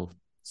serial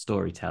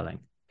storytelling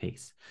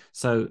piece.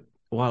 So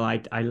while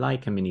I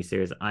like a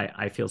miniseries,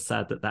 I feel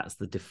sad that that's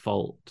the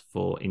default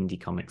for indie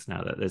comics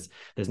now. That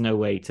there's no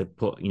way to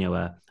put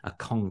a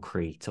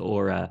Concrete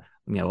or a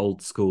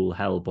old school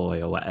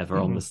Hellboy or whatever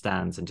on the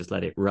stands and just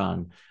let it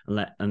run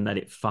and let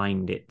it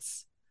find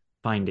its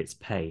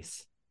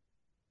pace.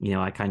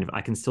 I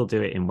can still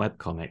do it in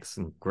webcomics,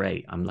 and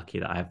great. I'm lucky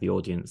that I have the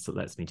audience that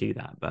lets me do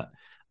that. But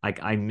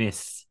I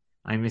miss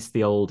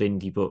the old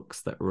indie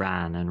books that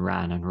ran and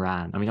ran and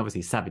ran. I mean,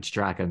 obviously Savage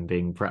Dragon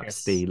being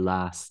perhaps the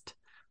last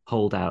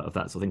holdout of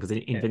that sort of thing,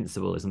 because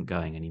Invincible isn't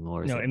going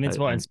anymore. No,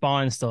 Invincible and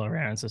Spawn's still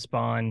around. So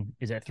Spawn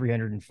is at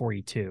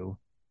 342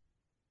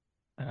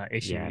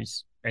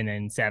 issues. And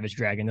then Savage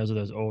Dragon, those are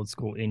those old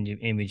school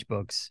image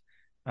books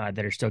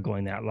that are still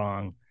going that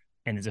long.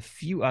 And there's a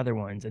few other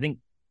ones. I think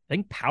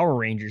Power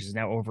Rangers is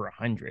now over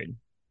 100,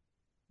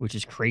 which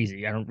is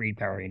crazy. I don't read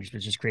Power Rangers, but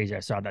it's just crazy.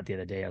 I saw that the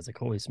other day. I was like,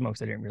 holy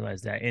smokes, I didn't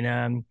realize that.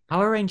 And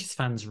Power Rangers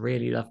fans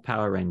really love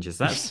Power Rangers.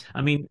 That's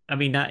I mean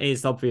that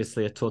is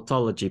obviously a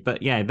tautology,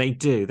 but yeah, they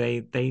do.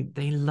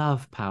 They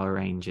love Power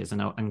Rangers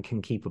and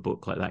can keep a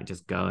book like that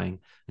just going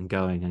and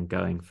going and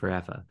going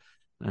forever.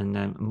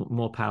 And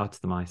more power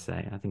to them, I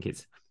say. I think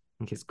it's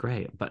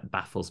great, but it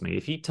baffles me.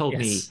 If you told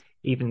me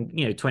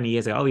even 20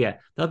 years ago,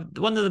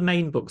 one of the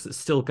main books that's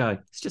still going,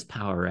 it's just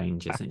Power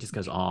Rangers, and it just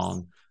goes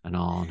on and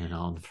on and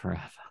on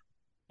forever.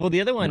 Well, the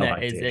other one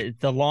that is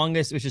the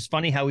longest, which is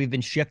funny how we've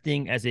been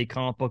shifting as a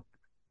comic book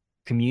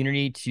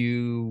community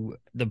to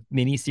the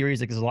mini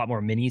series. Like there's a lot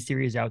more mini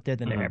series out there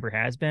than there ever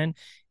has been.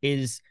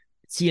 Is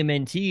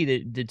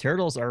TMNT, the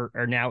Turtles are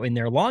now in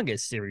their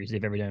longest series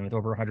they've ever done with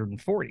over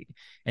 140.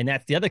 And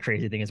that's the other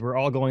crazy thing, is we're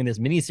all going this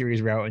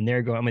miniseries route, and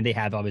they're going, I mean, they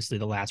have obviously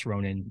the Last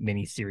Ronin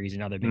miniseries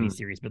and other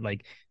miniseries, but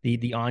like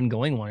the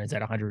ongoing one is at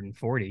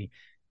 140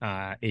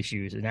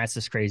 issues. And that's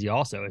just crazy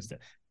also, is that,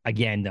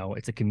 again, though,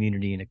 it's a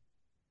community and a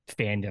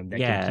fandom that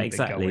can keep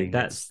exactly. it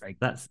going.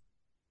 That's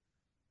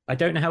I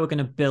don't know how we're going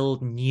to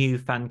build new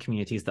fan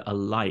communities that are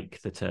like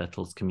the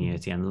Turtles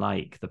community and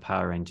like the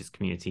Power Rangers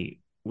community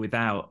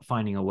without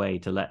finding a way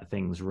to let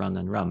things run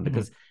and run,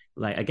 because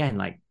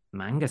like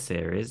manga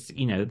series,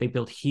 they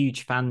build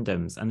huge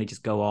fandoms and they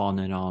just go on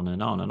and on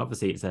and on, and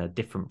obviously it's a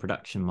different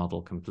production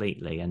model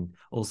completely, and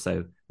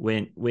also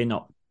we're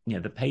not,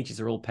 the pages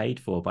are all paid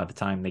for by the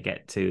time they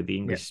get to the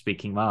English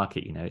speaking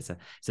market.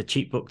 It's a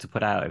cheap book to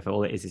put out if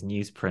all it is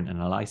newsprint and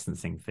a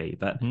licensing fee,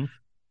 but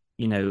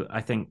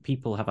I think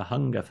people have a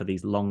hunger for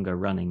these longer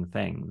running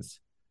things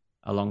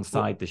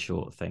alongside the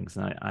short things,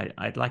 and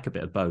I'd like a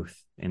bit of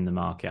both in the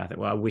market. I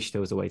think, I wish there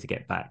was a way to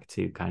get back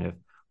to kind of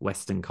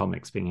Western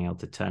comics being able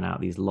to turn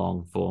out these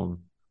long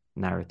form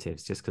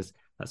narratives, just because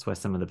that's where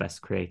some of the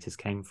best creators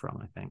came from,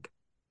 I think.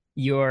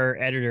 Your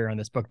editor on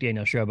this book,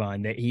 Daniel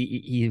Chauvin, that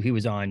he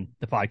was on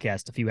the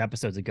podcast a few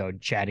episodes ago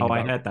chatting about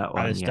I heard that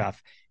one,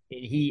 stuff.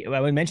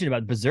 I mentioned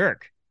about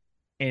Berserk,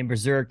 and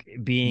Berserk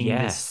being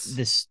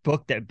this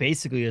book that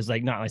basically is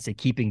like, not, let's say,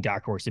 keeping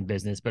Dark Horse in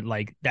business, but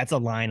like that's a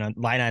line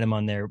item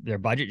on their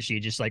budget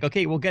sheet. Just like,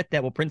 okay, we'll get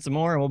that, we'll print some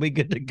more, and we'll be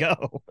good to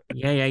go.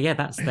 Yeah.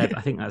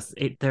 I think that's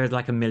it. There's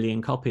like 1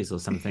 million copies or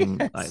something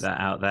like that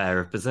out there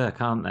of Berserk,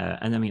 aren't there?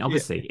 And I mean,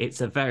 obviously, it's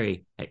a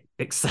very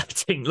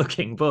exciting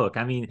looking book.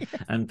 I mean,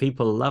 and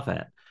people love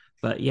it.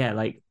 But yeah,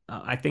 like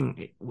I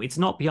think it's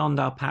not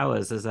beyond our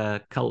powers as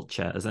a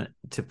culture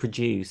to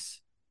produce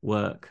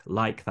work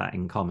like that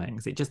in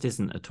comics. It just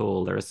isn't at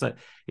all. If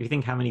you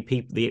think how many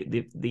people,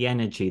 the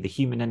energy, the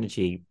human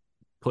energy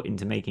put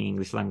into making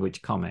English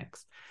language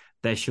comics,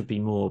 there should be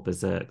more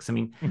Berserks. I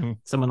mean,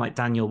 someone like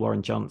Daniel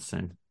Warren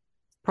Johnson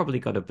probably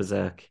got a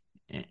Berserk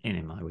in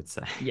him, I would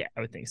say. Yeah,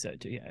 I would think so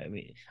too. Yeah,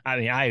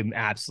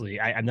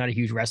 I'm not a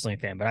huge wrestling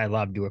fan, but I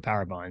love Do a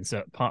Power Bomb.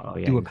 So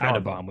Do a Power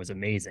Bomb was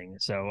amazing.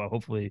 So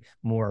hopefully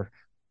more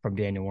from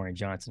Daniel Warren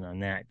Johnson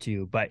on that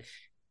too. But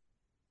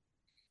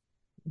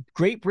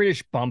Great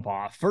British Bump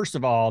Off. First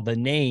of all, the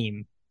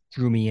name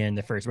drew me in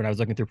when I was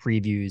looking through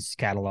previews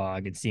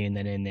catalog and seeing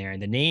that in there,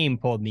 and the name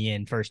pulled me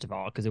in first of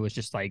all, because it was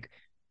just like,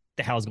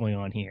 the hell's going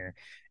on here?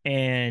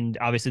 And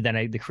obviously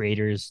then the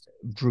creators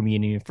drew me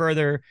in even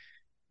further.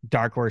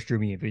 Dark Horse drew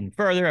me even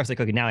further. I was like,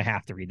 okay, now I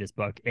have to read this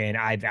book, and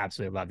I've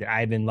absolutely loved it.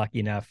 I've been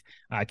lucky enough.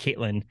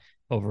 Caitlin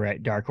over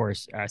at Dark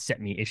Horse sent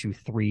me issue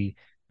 3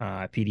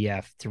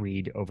 PDF to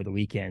read over the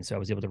weekend, so I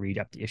was able to read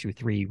up to issue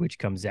 3, which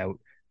comes out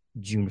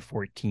June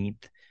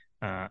 14th.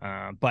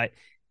 But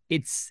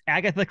it's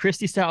Agatha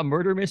Christie style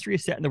murder mystery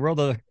set in the world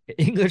of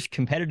English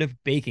competitive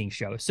baking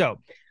show. So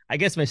I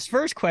guess my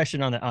first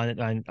question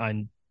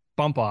on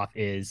Bump Off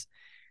is,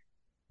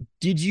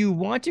 did you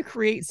want to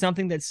create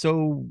something that's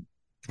so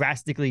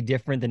drastically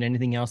different than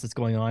anything else that's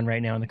going on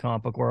right now in the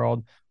comic book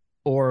world,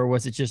 or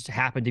was it just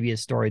happened to be a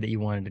story that you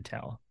wanted to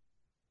tell?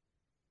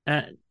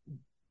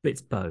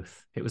 It's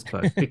both. It was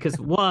both. Because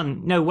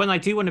when I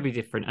do want to be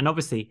different, and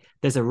obviously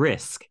there's a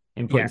risk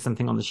in putting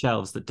something on the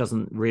shelves that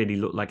doesn't really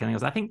look like anything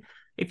else. I think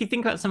if you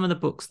think about some of the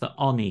books that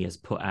Oni has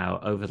put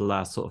out over the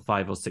last sort of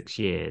 5 or 6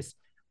 years,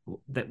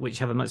 which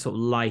have a much sort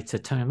of lighter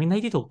tone. I mean,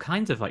 they did all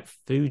kinds of like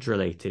food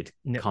related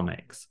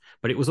comics,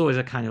 but it was always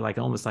a kind of like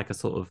almost like a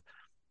sort of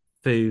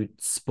food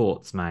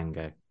sports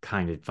manga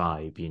kind of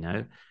vibe, you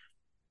know.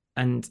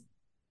 And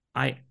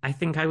I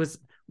think I was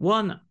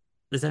one.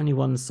 There's only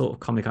one sort of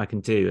comic I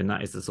can do, and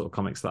that is the sort of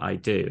comics that I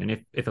do.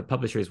 And if a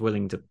publisher is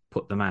willing to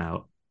put them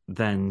out,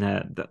 then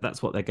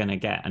that's what they're going to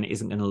get, and it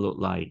isn't going to look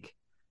like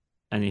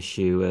an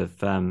issue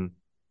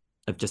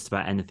of just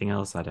about anything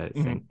else, I don't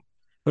think.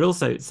 But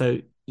also, so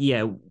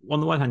yeah, on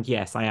the one hand,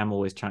 yes, I am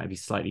always trying to be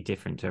slightly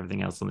different to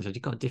everything else on the show.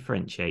 You've got to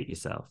differentiate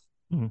yourself.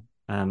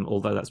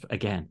 Although that's,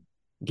 again,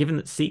 given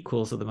that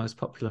sequels are the most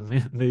popular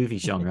movie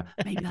genre,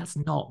 maybe that's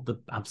not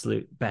the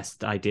absolute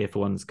best idea for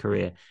one's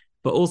career.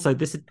 But also,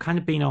 this had kind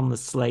of been on the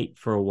slate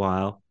for a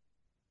while.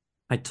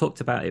 I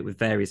talked about it with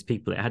various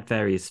people. It had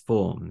various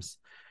forms.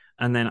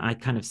 And then I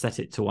kind of set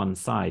it to one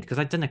side because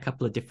I'd done a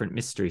couple of different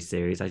mystery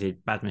series. I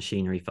did Bad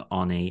Machinery for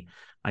Oni.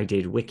 I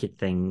did Wicked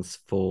Things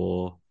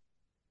for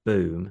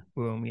Boom,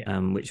 yeah.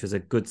 Which was a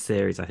good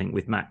series, I think,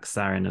 with Max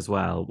Sarin as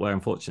well, where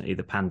unfortunately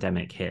the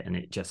pandemic hit and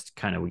we just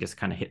kind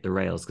of hit the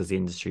rails because the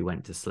industry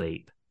went to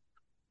sleep.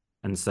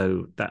 And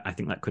so that, I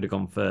think that could have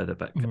gone further,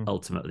 but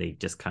ultimately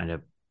just kind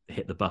of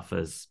hit the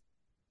buffers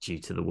due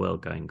to the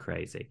world going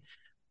crazy.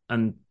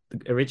 And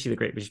originally the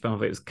Great British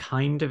Bumblebee was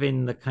kind of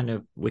in the kind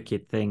of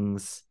Wicked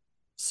Things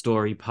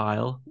story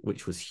pile,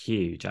 which was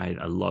huge. I had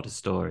a lot of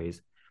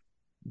stories,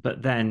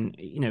 but then,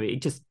 you know,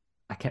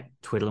 I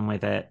kept twiddling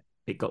with it.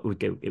 It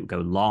would go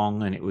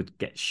long, and it would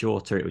get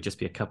shorter. It would just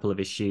be a couple of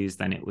issues.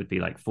 Then it would be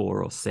like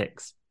 4 or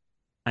 6.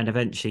 And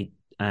eventually,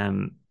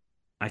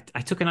 I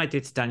took an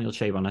idea to Daniel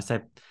Chabon. I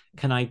said,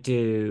 can I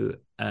do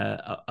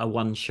a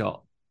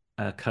one-shot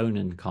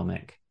Conan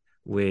comic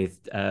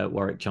with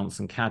Warwick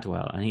Johnson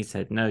Cadwell? And he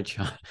said, no,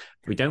 John,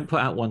 we don't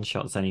put out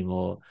one-shots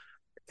anymore.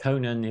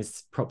 Conan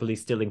is probably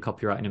still in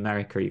copyright in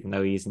America, even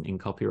though he isn't in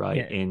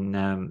copyright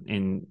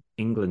in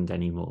England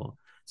anymore.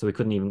 So we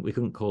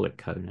couldn't call it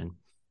Conan.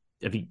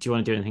 Do you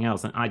want to do anything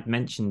else? And I'd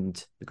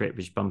mentioned the Great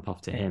British Bump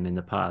Off to him in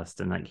the past,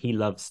 and like he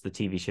loves the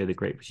TV show The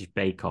Great British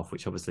Bake Off,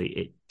 which obviously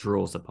it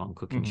draws upon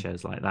cooking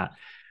shows like that.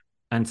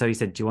 And so he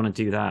said, do you want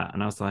to do that?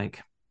 And I was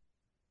like,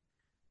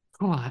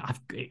 oh,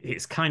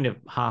 it's kind of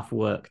half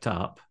worked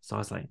up. So I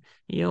was like,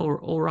 yeah,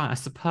 all right, I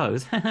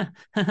suppose.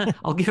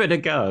 I'll give it a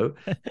go.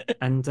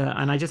 And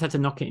I just had to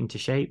knock it into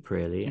shape,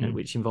 really,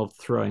 which involved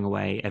throwing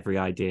away every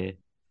idea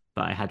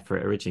that I had for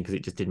it originally because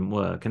it just didn't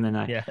work. And then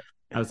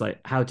I was like,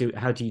 how do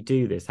you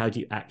do this? How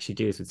do you actually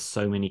do this with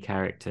so many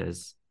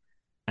characters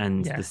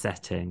and the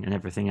setting and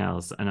everything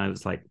else? And I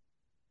was like,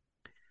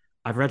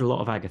 I've read a lot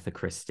of Agatha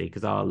Christie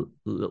because our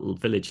little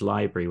village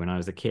library when I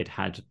was a kid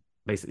had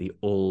basically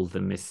all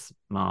the Miss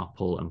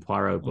Marple and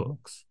Poirot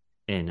books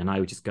in, and I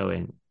would just go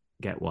in,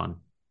 get one,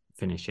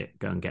 finish it,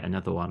 go and get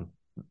another one.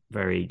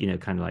 Very, you know,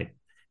 kind of like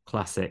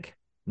classic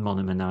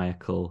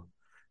monomaniacal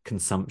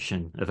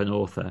consumption of an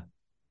author.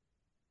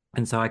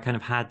 And so I kind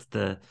of had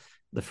the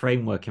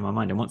framework in my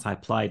mind, and once I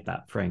applied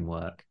that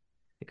framework,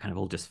 it kind of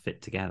all just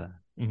fit together.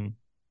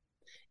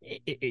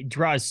 It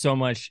draws so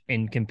much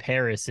in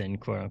comparison,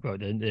 quote unquote.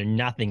 They're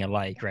nothing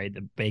alike, right?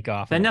 The Bake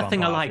Off. They're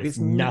nothing alike. It's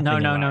nothing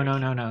alike.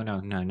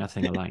 No,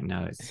 nothing alike.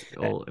 No, it's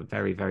all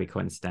very, very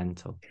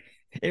coincidental.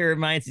 It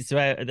reminds me. So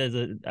there's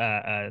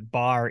a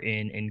bar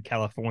in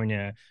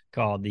California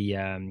called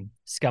the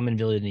Scum and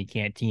Villainy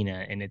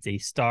Cantina, and it's a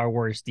Star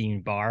Wars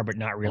themed bar, but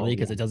not really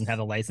because it doesn't have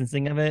the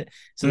licensing of it.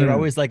 So they're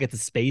always like it's a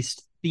space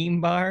theme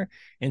bar,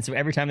 and so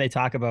every time they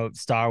talk about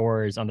Star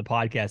Wars on the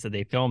podcast that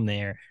they film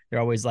there, they're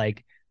always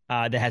like,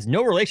 that has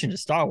no relation to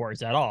Star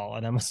Wars at all.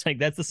 And I'm just like,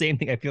 that's the same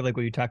thing I feel like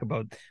when you talk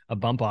about a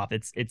bump off.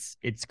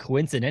 It's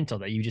coincidental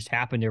that you just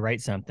happen to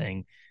write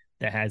something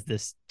that has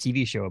this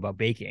TV show about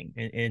baking,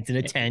 and it's in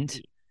a tent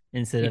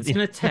instead of... It's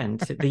in a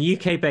tent. The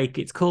UK Bake,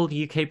 it's called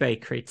UK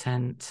Bakery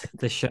Tent,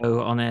 the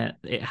show on it.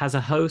 It has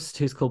a host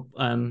who's called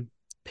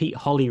Pete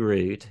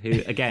Hollywood,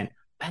 who, again,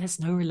 bears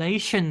no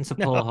relation to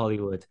Paul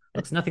Hollywood.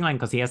 Looks nothing like him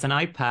because he has an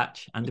eye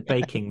patch and a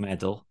baking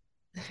medal.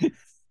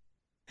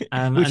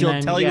 Which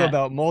he'll tell you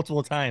about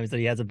multiple times that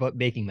he has a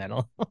baking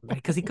medal.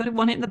 Because he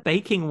won it in the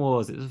baking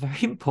wars. It was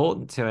very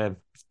important to him.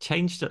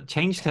 Changed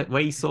the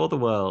way he saw the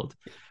world.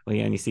 Well,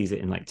 he only sees it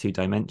in like 2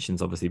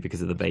 dimensions, obviously,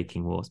 because of the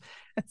baking wars.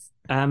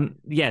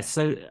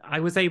 So I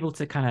was able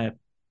to kind of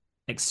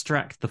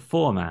extract the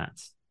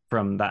format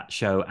from that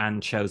show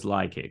and shows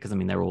like it, because I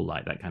mean they're all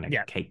like that kind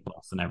of Cake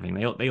Boss and everything.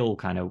 They all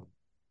kind of...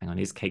 Hang on,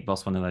 is Cake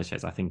Boss one of those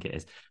shows? I think it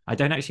is. I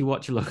don't actually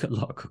watch a lot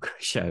of cookery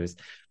shows.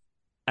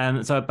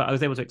 But I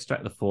was able to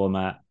extract the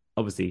format,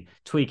 obviously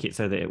tweak it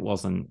so that it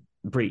wasn't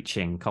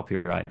breaching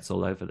copyrights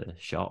all over the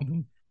shop,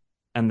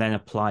 and then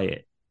apply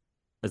it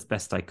as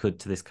best I could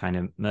to this kind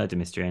of murder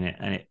mystery in it.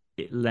 And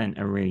it lent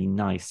a really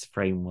nice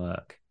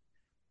framework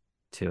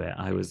to it.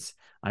 I was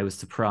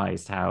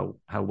surprised how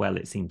well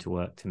it seemed to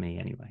work to me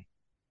anyway.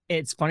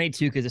 It's funny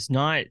too, because it's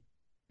not,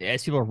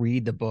 as people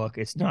read the book,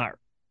 it's not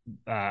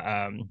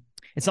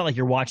like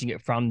you're watching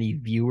it from the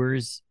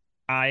viewer's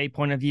eye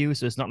point of view.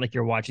 So it's not like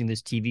you're watching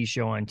this TV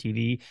show on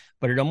TV,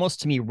 but it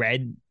almost to me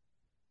read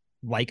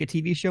like a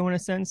TV show in a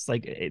sense.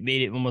 Like it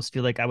made it almost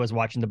feel like I was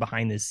watching the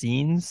behind the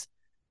scenes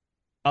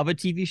of a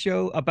TV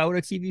show about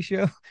a TV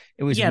show.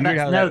 It was weird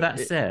how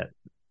that's it.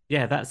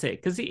 Yeah, that's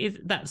it. Because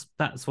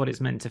that's what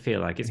it's meant to feel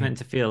like. It's meant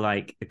to feel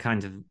like a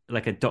kind of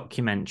like a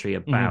documentary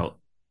about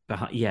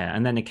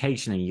and then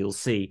occasionally you'll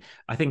see.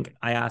 I think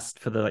I asked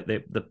for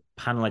the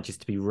panel edges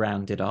to be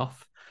rounded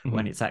off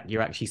when it's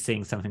you're actually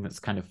seeing something that's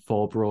kind of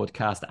for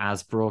broadcast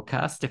as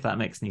broadcast, if that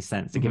makes any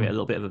sense, to give it a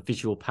little bit of a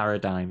visual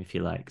paradigm, if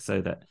you like,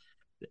 so that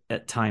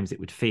at times it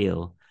would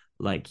feel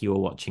like you were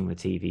watching the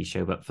TV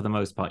show, but for the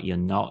most part you're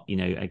not.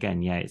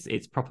 Again,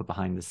 it's proper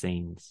behind the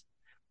scenes,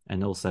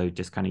 and also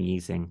just kind of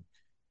using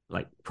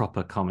like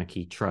proper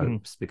comic-y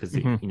tropes because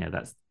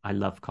that's, I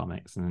love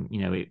comics, and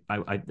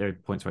there are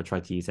points where I try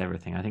to use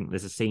everything. I think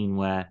there's a scene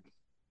where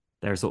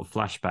there are sort of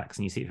flashbacks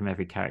and you see it from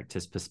every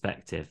character's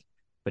perspective,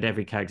 but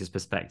every character's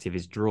perspective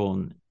is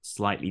drawn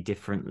slightly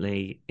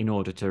differently in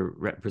order to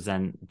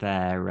represent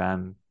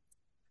their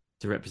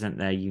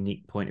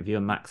unique point of view.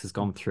 And Max has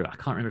gone through, I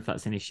can't remember if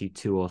that's in issue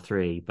 2 or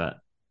 3, but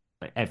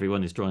like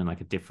everyone is drawing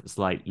like a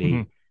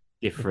slightly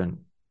different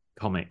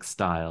comic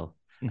style.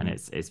 And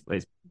it's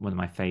one of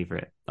my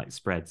favorite like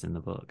spreads in the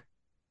book.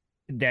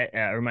 That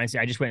reminds me,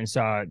 I just went and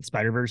saw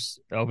Spider-Verse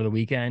over the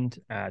weekend,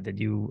 the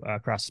new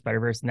Across the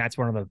Spider-Verse, and that's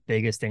one of the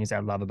biggest things I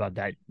love about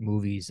those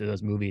movies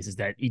is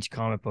that each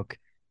comic book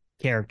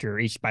character,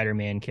 each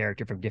Spider-Man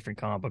character from different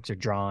comic books are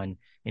drawn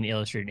and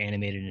illustrated and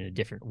animated in a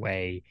different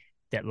way.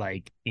 That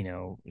like,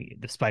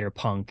 the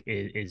Spider-Punk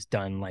is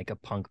done like a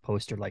punk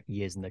poster like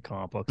he is in the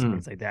comic books and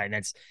things like that. And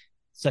that's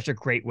such a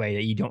great way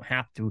that you don't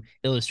have to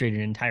illustrate an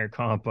entire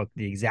comic book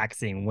the exact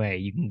same way.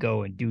 You can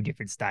go and do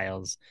different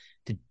styles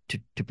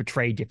to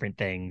portray different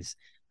things,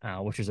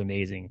 which is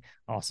amazing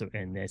also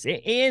in this.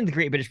 And the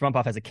Great British Bump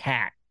Off has a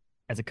cat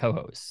as a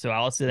co-host. So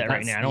I'll say that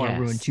right now. I don't want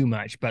to ruin too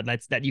much, but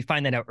that you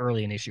find that out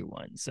early in issue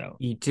 1. So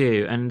you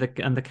do. And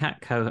the cat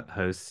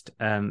co-host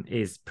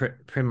is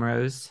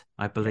Primrose,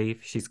 I believe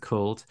she's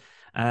called,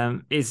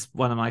 is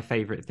one of my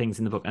favorite things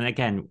in the book. And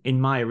again, in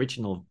my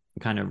original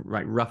kind of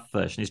rough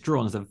version, is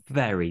drawn as a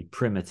very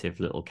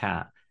primitive little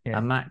cat,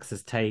 and Max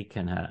has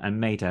taken her and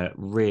made her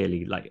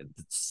really like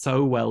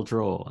so well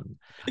drawn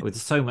with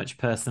so much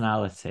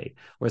personality,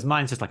 whereas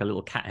mine's just like a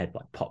little cat head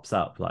like pops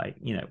up like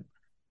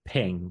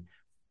ping.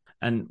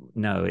 And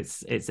no,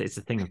 it's a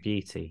thing of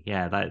beauty.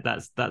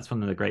 That's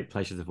one of the great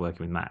pleasures of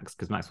working with Max,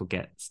 because Max will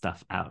get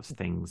stuff out of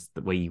things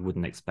that where you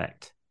wouldn't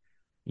expect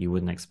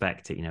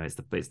it.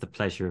 It's the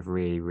pleasure of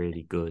really,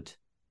 really good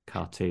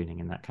cartooning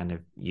in that kind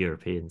of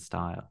European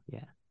style.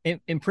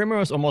 And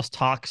Primrose almost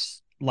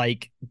talks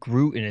like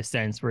Groot in a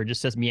sense, where it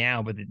just says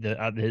meow, but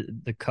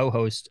the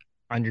co-host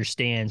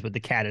understands what the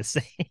cat is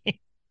saying.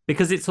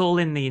 Because it's all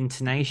in the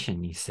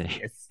intonation, you see.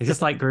 It's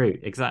just like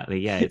Groot, exactly.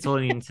 Yeah, it's all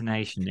in the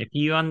intonation. If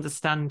you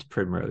understand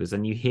Primrose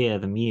and you hear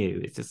the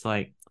mew, it's just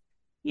like,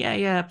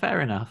 yeah,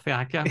 fair enough. Yeah,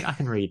 I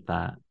can read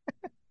that.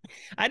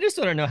 I just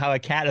want to know how a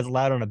cat is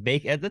allowed on a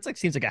bake. That's like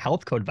seems like a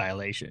health code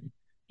violation.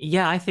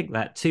 Yeah, I think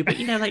that too. But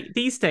like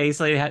these days,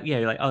 like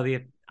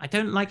I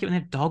don't like it when they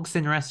have dogs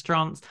in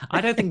restaurants. I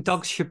don't think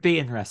dogs should be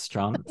in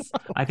restaurants.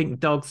 No. I think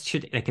dogs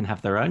they can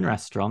have their own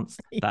restaurants.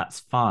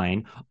 That's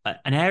fine.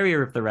 An area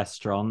of the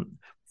restaurant,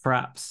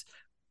 perhaps,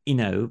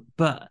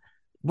 but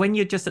when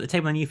you're just at the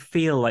table and you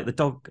feel like the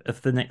dog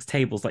of the next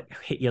table's like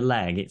hit your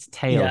leg, its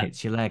tail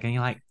hits your leg, and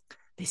you're like,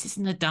 this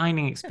isn't a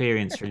dining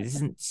experience, really. This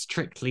isn't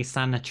strictly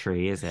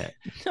sanitary, is it?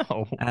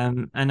 No.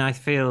 And I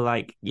feel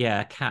like,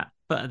 a cat.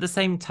 But at the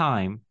same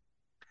time,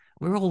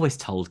 we're always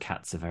told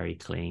cats are very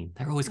clean.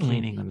 They're always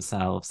cleaning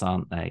themselves,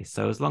 aren't they?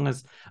 So as long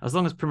as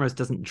Primrose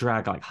doesn't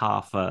drag like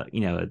half a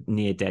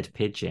near dead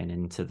pigeon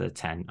into the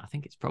tent, I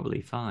think it's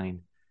probably fine.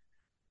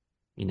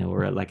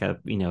 Or like a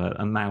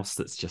mouse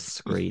that's just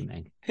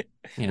screaming.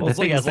 Well, it's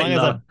like as long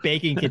as a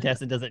baking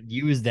contestant doesn't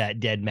use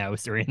that dead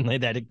mouse or anything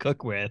like that to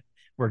cook with,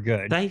 we're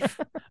good. Safe.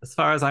 As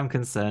far as I'm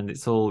concerned,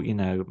 it's all,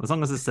 as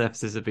long as the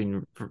surfaces have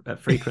been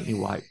frequently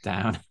wiped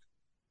down,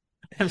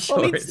 I'm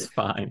sure it's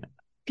fine.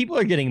 People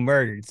are getting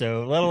murdered,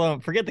 so let alone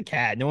forget the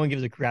cat. No one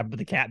gives a crap about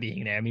the cat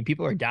being there. I mean,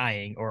 people are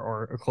dying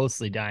or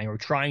closely dying or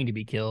trying to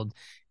be killed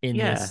in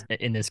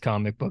this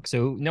comic book.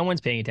 So no one's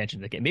paying attention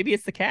to the cat. Maybe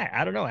it's the cat.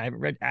 I don't know. I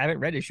haven't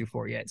read issue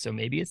 4 yet, so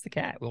maybe it's the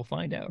cat. We'll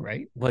find out,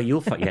 right? Well, you'll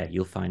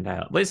find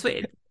out.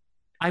 But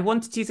I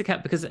wanted to use a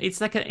cat because it's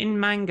like in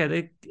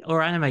manga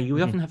or anime,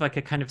 you often have like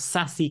a kind of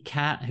sassy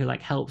cat who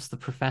like helps the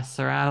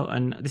professor out.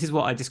 And this is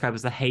what I describe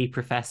as the hey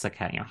professor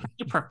cat.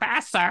 Hey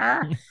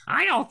professor,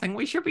 I don't think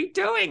we should be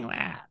doing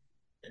that.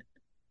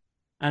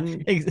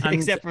 And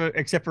except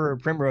for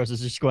Primrose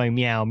is just going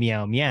meow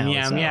meow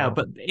meow meow.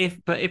 But if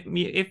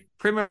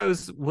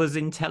Primrose was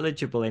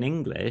intelligible in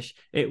English,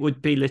 it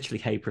would be literally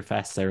hey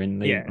professor in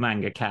the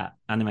manga cat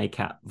anime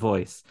cat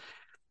voice.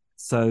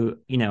 So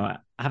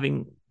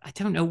I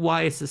don't know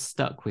why this has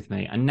stuck with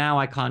me, and now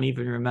I can't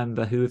even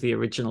remember who the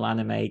original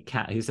anime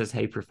cat who says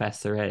 "Hey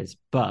Professor" is.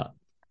 But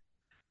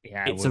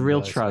it's a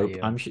real trope.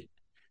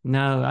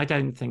 No, I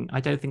don't think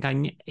I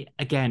knew.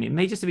 Again, it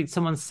may just have been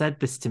someone said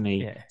this to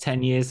me Yeah.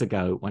 10 years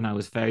ago when I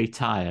was very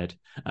tired,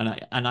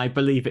 and I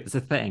believe it's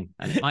a thing,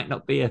 and it might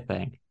not be a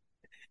thing.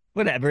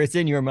 Whatever, it's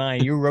in your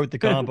mind. You wrote the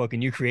comic book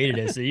and you created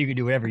it, so you can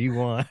do whatever you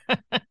want.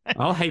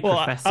 Oh, hey, Well,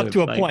 up Professor,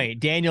 to a like point.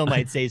 Daniel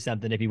might say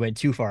something if he went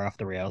too far off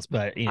the rails,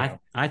 but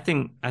I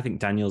think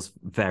Daniel's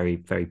very,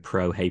 very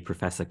pro Hey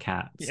Professor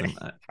Cats, yeah,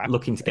 and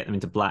looking to get them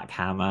into Black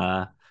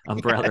Hammer,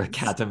 Umbrella yes.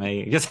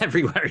 Academy, just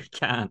everywhere he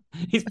can.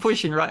 He's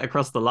pushing right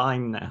across the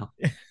line now.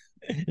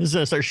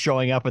 Just start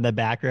showing up in the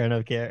background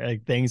of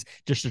things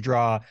just to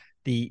draw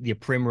the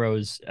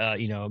Primrose,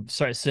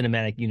 sort of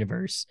cinematic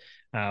universe,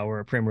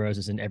 where Primrose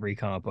is in every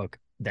comic book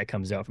that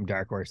comes out from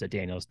Dark Horse that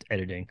Daniel's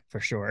editing for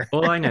sure.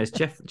 All I know is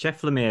Jeff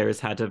Lemire has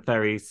had a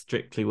very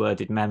strictly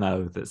worded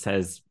memo that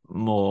says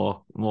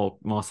more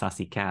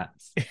sassy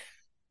cats.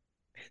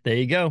 There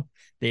you go.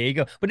 There you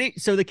go. But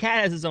so the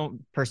cat has its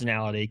own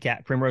personality.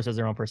 Cat Primrose has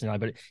their own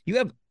personality, but you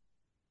have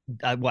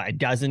a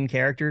dozen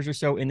characters or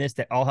so in this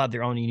that all have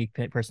their own unique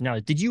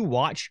personality. Did you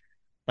watch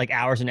like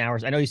hours and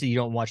hours? I know you said you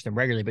don't watch them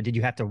regularly, but did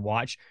you have to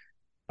watch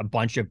a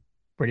bunch of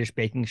British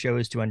baking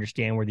shows to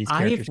understand where these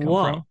characters I've come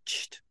from?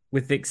 watched,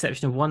 with the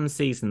exception of one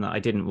season that I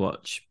didn't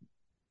watch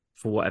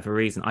for whatever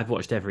reason, I've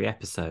watched every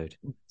episode.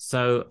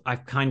 So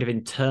I've kind of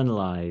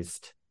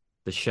internalized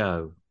the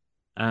show.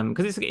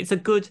 Because it's a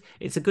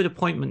good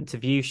appointment to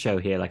view show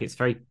here. Like it's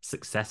very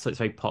successful, it's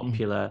very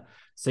popular.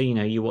 So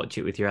you watch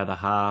it with your other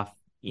half.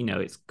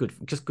 It's good,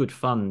 just good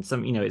fun.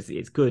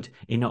 It's good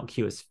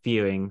innocuous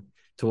viewing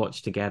to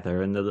watch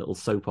together, and the little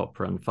soap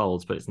opera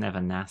unfolds, but it's never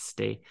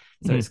nasty.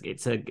 So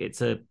it's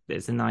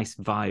a nice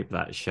vibe,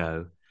 that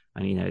show.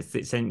 And it's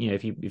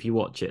if you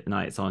watch it the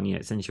night it's on,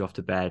 it sends you off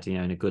to bed,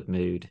 in a good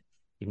mood.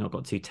 You've not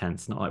got too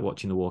tense, not like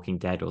watching The Walking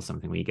Dead or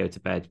something where you go to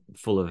bed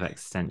full of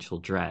existential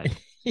dread.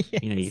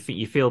 Yes.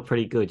 You feel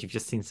pretty good. You've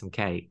just seen some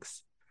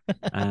cakes.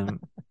 And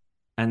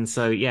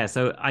so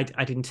I'd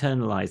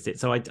internalized it.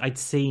 So I'd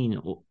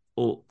seen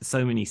all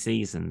so many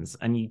seasons,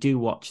 and you do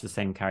watch the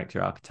same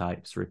character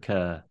archetypes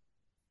recur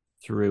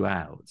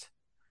throughout.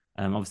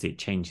 Obviously it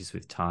changes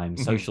with time.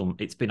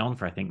 It's been on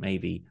for I think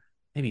maybe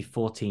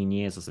 14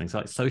 years or something. So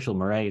like social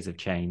mores have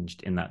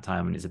changed in that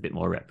time, and it's a bit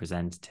more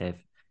representative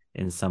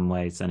in some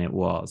ways than it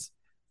was.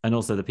 And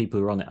also the people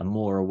who are on it are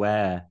more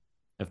aware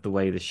of the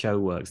way the show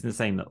works in the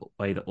same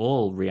way that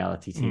all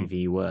reality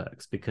TV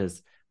works,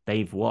 because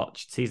they've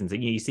watched seasons.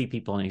 And you see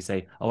people on it who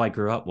say, "Oh, I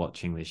grew up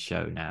watching this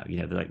show now."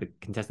 They're like the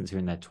contestants who are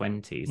in their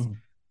 20s.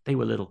 They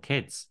were little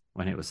kids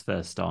when it was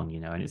first on,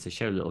 and it's a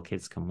show little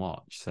kids can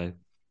watch. So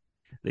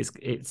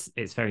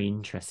it's very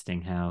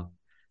interesting how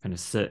kind of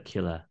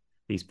circular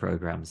these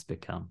programs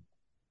become.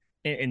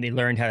 And they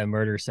learned how to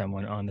murder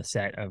someone on the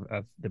set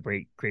of the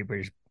Great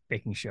British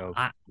Baking Show.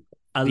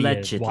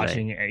 Allegedly.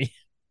 Watching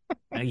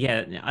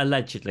Yeah,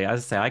 allegedly.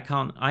 As I say,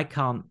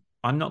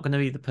 I'm not going to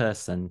be the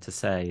person to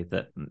say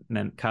that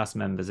cast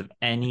members of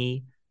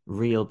any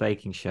real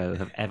baking show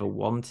have ever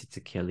wanted to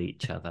kill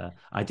each other.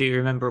 I do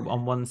remember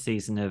on one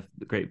season of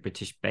the Great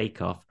British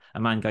Bake Off,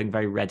 a man going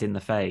very red in the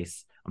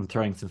face and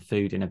throwing some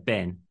food in a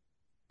bin.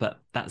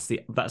 But that's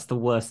the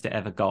worst it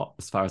ever got,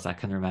 as far as I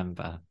can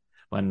remember,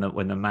 when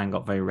the man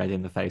got very red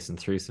in the face and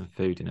threw some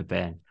food in a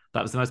bin.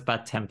 That was the most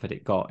bad-tempered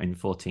it got in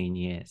 14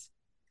 years.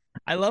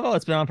 I love how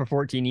it's been on for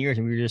 14 years,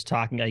 and we were just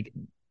talking like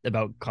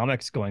about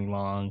comics going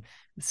long.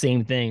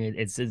 Same thing.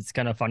 It's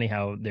kind of funny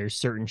how there's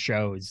certain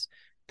shows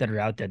that are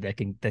out there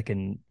that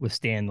can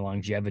withstand the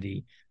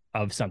longevity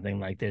of something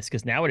like this.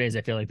 Because nowadays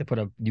I feel like they put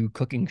a new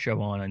cooking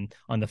show on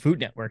the Food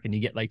Network, and you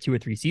get like 2 or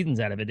 3 seasons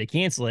out of it. They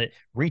cancel it,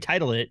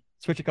 retitle it,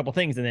 switch a couple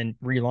things, and then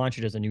relaunch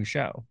it as a new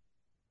show.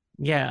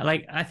 Yeah,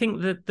 like I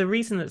think that the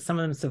reason that some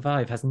of them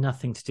survive has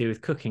nothing to do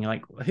with cooking.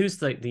 Like,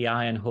 who's like the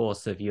iron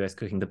horse of US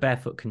cooking? The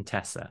Barefoot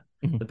Contessa.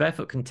 The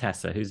Barefoot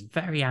Contessa, who's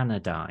very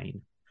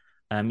anodyne.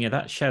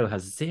 That show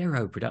has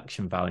zero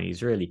production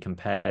values really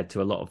compared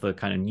to a lot of the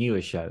kind of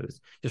newer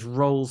shows. Just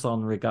rolls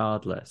on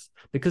regardless,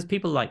 because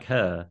people like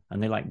her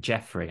and they like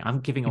Jeffrey. I'm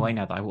giving away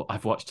now that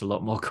I've watched a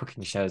lot more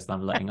cooking shows than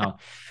I'm letting on.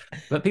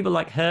 But people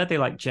like her, they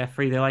like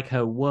Jeffrey, they like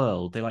her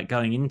world, they like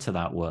going into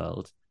that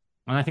world.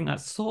 And I think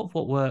that's sort of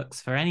what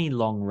works for any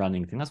long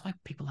running thing. That's why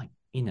people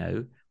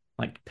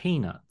like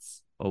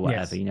Peanuts or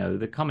whatever, Yes.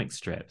 the comic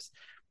strips.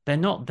 They're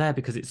not there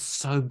because it's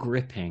so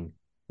gripping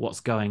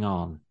what's going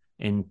on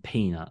in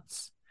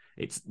Peanuts.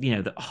 It's,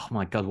 oh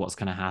my God, what's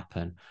going to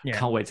happen? Yeah.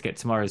 Can't wait to get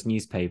tomorrow's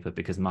newspaper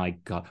because, my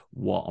God,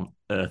 what on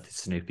earth is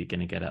Snoopy going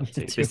to get up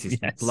to?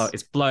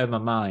 It's blowing my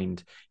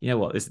mind. You know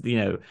what?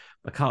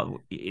 I can't,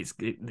 it's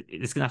going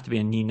to have to be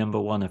a new number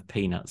 1 of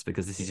Peanuts,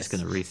 because this is just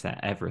going to reset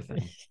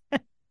everything.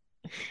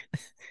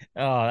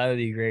 Oh, that would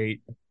be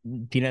great.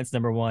 Peanuts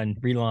number 1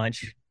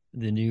 relaunch.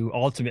 The new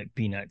Ultimate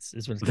Peanuts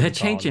is what it's They're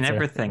changing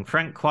everything.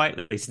 Frank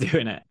Quitely's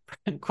doing it.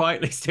 Frank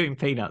Quitely's doing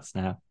Peanuts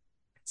now.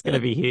 It's going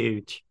to be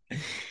huge.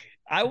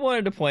 I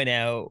wanted to point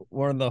out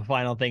one of the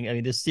final thing. I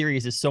mean, this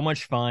series is so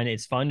much fun.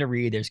 It's fun to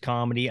read. There's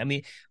comedy. I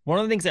mean, one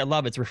of the things I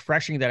love, it's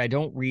refreshing that I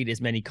don't read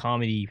as many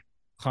comedy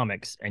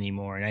comics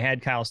anymore. And I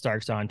had Kyle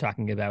Starks on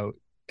talking about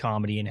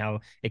comedy and how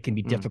it can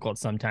be difficult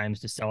sometimes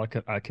to sell a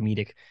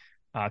comedic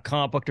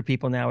comic book to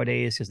people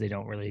nowadays, because they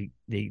don't really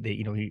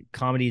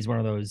comedy is one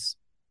of those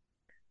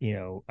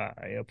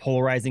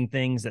polarizing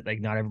things that like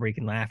not everybody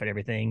can laugh at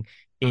everything.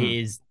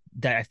 Is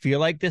that I feel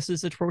like this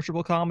is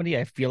approachable comedy.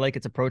 I feel like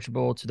it's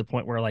approachable to the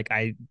point where like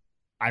I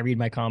read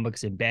my comic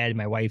books in bed.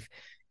 My wife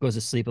goes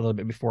to sleep a little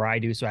bit before I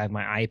do, so I have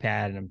my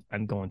iPad and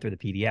I'm going through the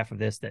PDF of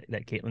this that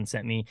Caitlin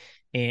sent me,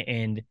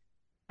 and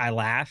I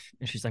laugh,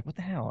 and she's like, "What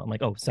the hell?" I'm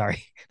like, "Oh,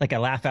 sorry." Like I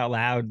laugh out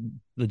loud,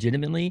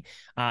 legitimately.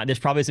 There's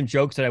probably some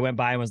jokes that I went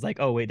by and was like,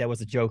 "Oh, wait, that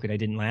was a joke," and I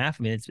didn't laugh.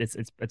 I mean,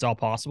 it's all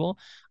possible.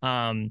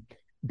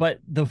 But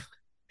the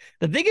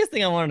biggest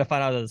thing I wanted to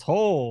find out of this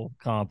whole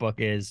comic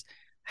book is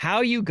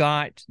how you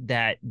got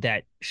that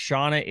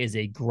Shauna is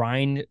a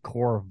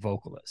grindcore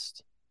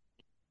vocalist.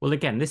 Well,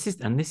 again, this is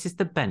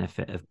the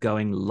benefit of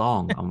going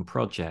long on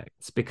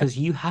projects, because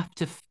you have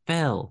to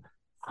fill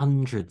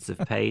hundreds of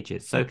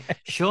pages. So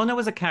Shauna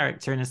was a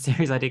character in a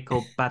series I did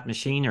called Bad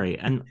Machinery,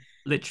 and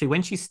literally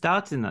when she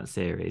started in that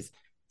series,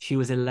 she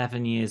was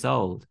 11 years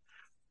old.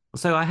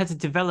 So I had to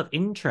develop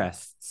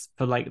interests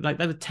for like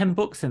there were 10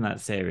 books in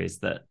that series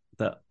that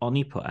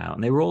Oni put out,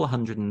 and they were all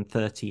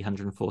 130,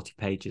 140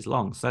 pages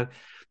long. So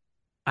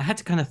I had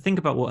to kind of think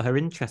about what her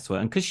interests were,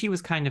 and because she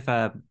was kind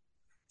of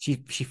she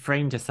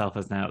framed herself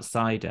as an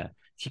outsider,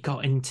 she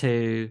got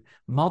into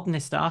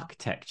modernist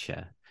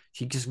architecture.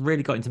 She just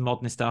really got into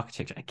modernist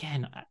architecture.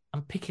 Again,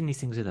 I'm picking these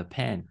things with a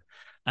pen.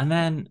 And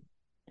then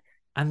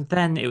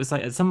it was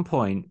like at some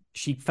point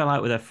she fell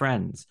out with her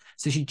friends.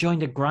 So she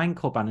joined a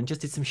grindcore band and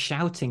just did some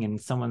shouting in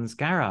someone's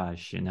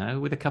garage,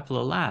 with a couple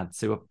of lads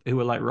who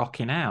were like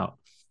rocking out.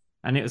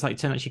 And it was like,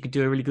 turned out she could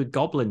do a really good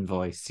goblin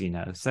voice,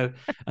 So,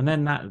 and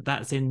then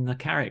that's in the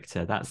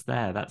character. That's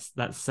there.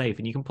 That's safe.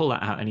 And you can pull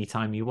that out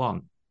anytime you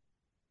want.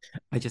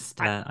 I just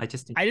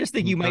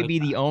think you might be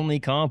the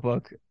only comic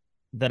book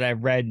that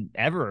I've read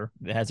ever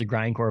that has a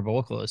grindcore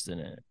vocalist in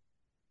it.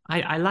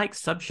 I like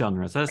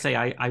subgenres. As I say,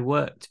 I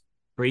worked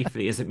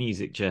briefly as a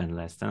music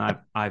journalist, and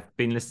I've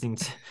been listening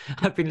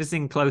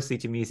closely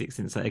to music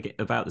since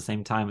about the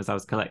same time as I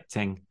was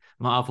collecting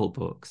Marvel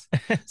books.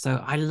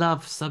 So I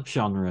love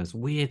subgenres,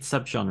 weird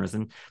subgenres,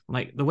 and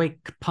like the way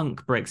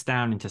punk breaks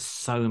down into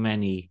so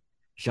many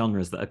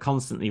genres that are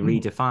constantly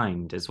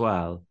redefined as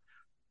well.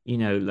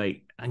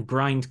 And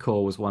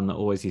grindcore was one that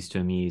always used to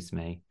amuse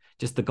me.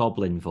 Just the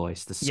goblin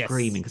voice, the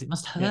screaming, because it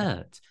must hurt.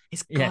 Yeah.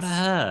 It's gotta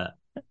hurt.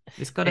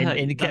 It's gotta hurt.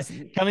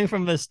 And coming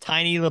from this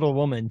tiny little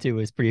woman too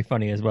is pretty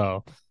funny as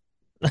well.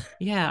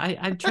 Yeah,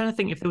 I'm trying to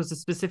think if there was a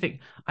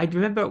specific. I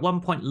remember at one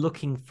point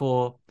looking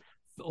for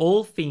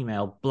all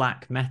female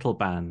black metal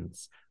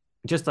bands,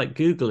 just like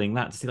Googling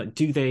that to see like,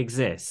 do they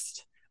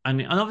exist?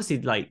 And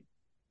obviously like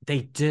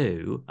they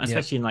do,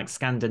 especially in like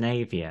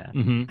Scandinavia.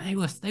 And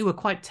they were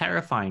quite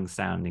terrifying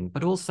sounding,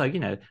 but also,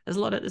 there's a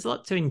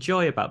lot to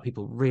enjoy about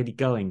people really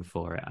going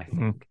for it, I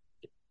think.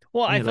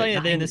 Well, I feel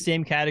like they're in the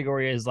same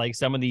category as like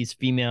some of these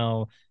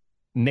female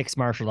mixed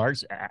martial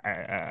arts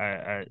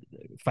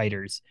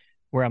fighters,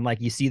 where I'm like,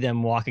 you see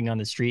them walking on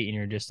the street and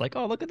you're just like,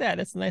 oh, look at that.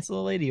 That's a nice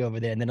little lady over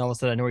there. And then all of a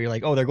sudden I know you're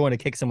like, oh, they're going to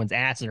kick someone's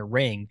ass in a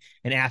ring.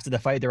 And after the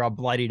fight, they're all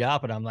bloodied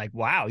up. And I'm like,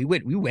 wow, we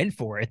went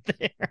for it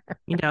there.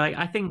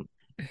 I think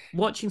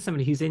watching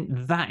somebody who's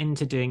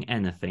into doing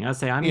anything, I'd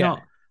say I'm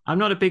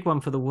not a big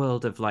one for the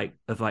world of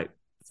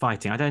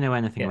fighting. I don't know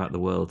anything about the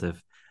world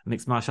of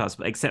mixed martial arts,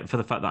 except for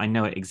the fact that I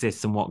know it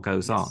exists and what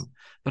goes on.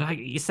 But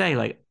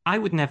I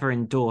would never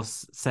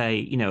endorse,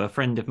 say, a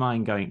friend of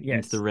mine going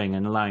into the ring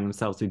and allowing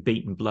themselves to be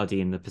beaten bloody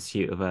in the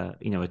pursuit of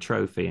a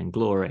trophy and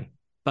glory.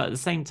 But at the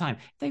same time,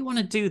 if they want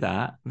to do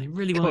that and they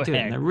really want to do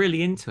it and they're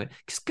really into it,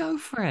 just go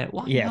for it.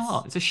 Why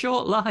not? It's a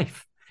short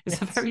life.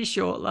 It's a very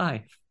short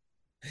life.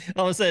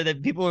 Also,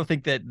 that people will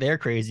think that they're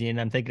crazy,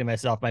 and I'm thinking to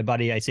myself, my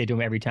buddy, I say to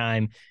him every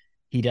time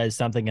he does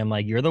something, I'm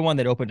like, you're the one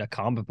that opened a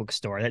comic book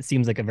store. That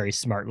seems like a very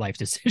smart life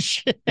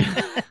decision.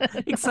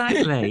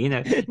 Exactly.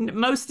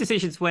 Most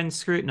decisions, when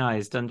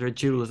scrutinized under a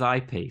jeweler's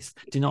eyepiece,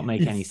 do not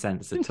make any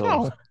sense at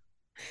all.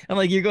 I'm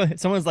like,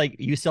 someone's like,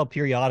 you sell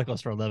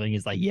periodicals for a living.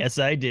 He's like, yes,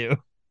 I do.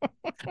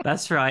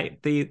 That's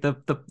right. They're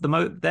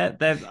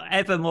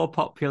ever more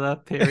popular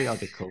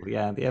periodical.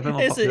 Yeah, the ever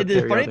more popular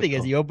the funny thing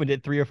is, he opened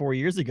it 3 or 4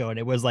 years ago, and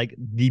it was like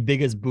the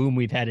biggest boom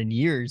we've had in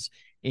years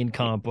in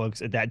comic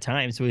books at that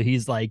time. So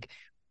he's like,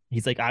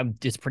 I'm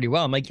just pretty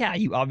well. I'm like, yeah,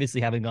 you obviously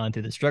haven't gone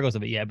through the struggles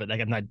of it yet, but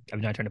like, I'm not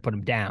trying to put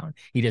him down.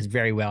 He does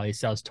very well. He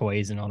sells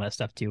toys and all that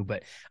stuff too.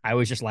 But I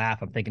always just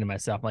laugh. I'm thinking to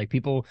myself, like,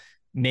 people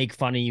make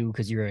fun of you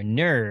because you're a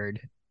nerd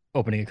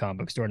opening a comic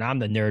book store, and I'm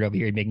the nerd over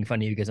here making fun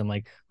of you because I'm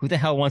like, who the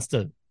hell wants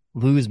to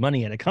lose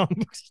money at a comic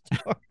book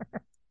store?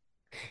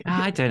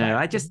 I don't know.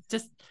 I just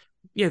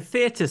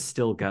theater's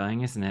still going,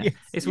 isn't it?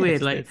 It's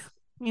weird. Like,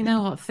 you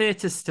know what?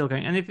 Theater's still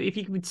going. And if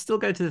you would still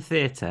go to the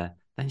theater,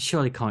 then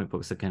surely comic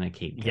books are going to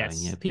keep going.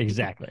 Yes,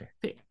 exactly.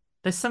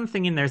 There's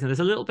something in there, isn't there?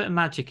 There's a little bit of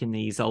magic in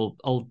these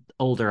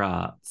older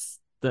arts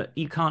that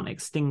you can't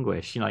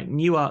extinguish. Like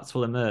new arts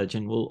will emerge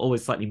and will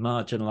always slightly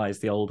marginalize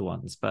the old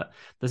ones, but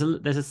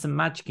there's some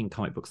magic in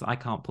comic books that I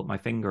can't put my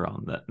finger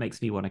on that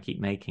makes me want to keep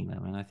making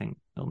them, and I think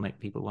it'll make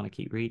people want to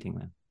keep reading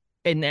them.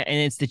 And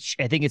it's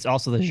I think it's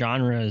also the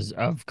genres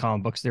of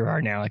comic books there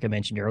are now. Like I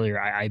mentioned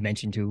earlier, I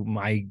mentioned to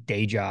my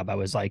day job, I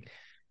was like,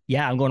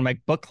 yeah, I'm going to my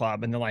book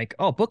club. And they're like,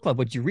 oh, book club,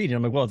 what'd you read? And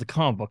I'm like, well, it's a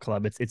comic book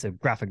club. It's a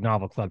graphic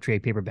novel club,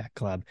 trade paperback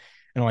club.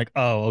 And I'm like,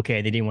 oh,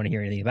 okay. They didn't want to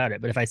hear anything about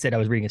it. But if I said I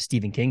was reading a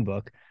Stephen King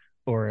book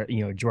or,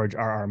 George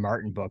R.R.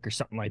 Martin book or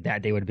something like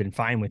that, they would have been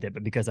fine with it.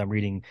 But because I'm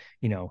reading,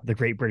 The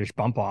Great British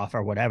Bump Off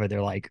or whatever,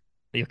 they're like,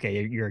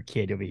 okay, you're a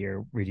kid over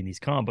here reading these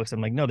comic books.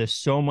 I'm like, no, there's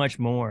so much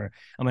more.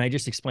 I mean, I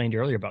just explained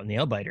earlier about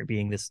Nailbiter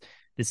being this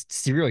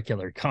serial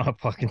killer comic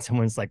book, and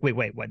someone's like, wait,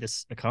 what?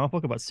 This a comic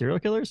book about serial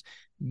killers?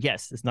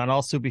 Yes, it's not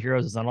all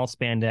superheroes, it's not all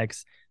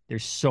spandex.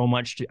 There's so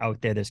much out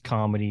there. There's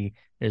comedy,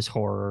 there's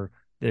horror,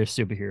 there's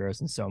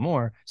superheroes, and so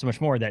much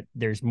more that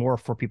there's more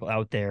for people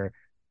out there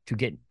to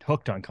get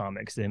hooked on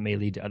comics, and it may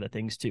lead to other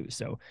things too.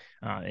 So,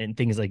 and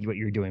things like what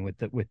you're doing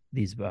with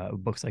these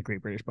books like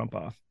Great British Bump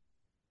Off.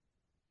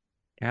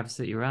 You're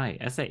absolutely right.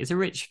 I say it's a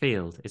rich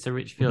field. It's a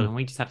rich field, and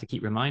we just have to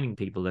keep reminding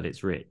people that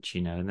it's rich,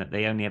 and that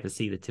they only ever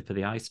see the tip of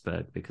the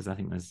iceberg, because I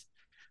think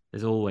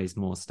there's always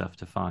more stuff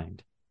to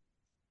find.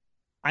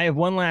 I have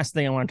one last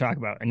thing I want to talk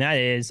about, and that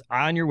is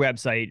on your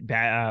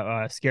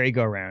website, Scary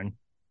Go Round.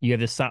 You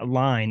have this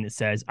line that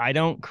says, "I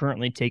don't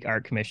currently take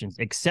art commissions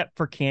except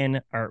for beer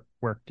can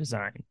artwork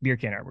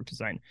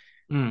design."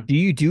 Do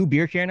you do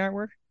beer can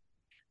artwork?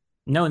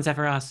 No one's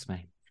ever asked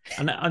me.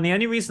 And the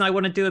only reason I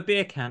want to do a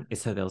beer can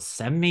is so they'll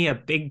send me a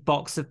big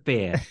box of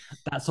beer.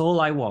 That's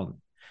all I want.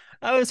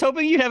 I was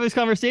hoping you'd have this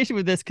conversation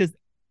with this, because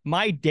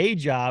my day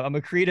job, I'm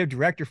a creative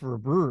director for a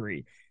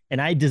brewery, and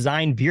I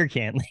design beer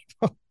can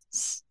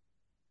labels.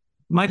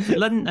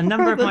 A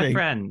number of my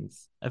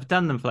friends have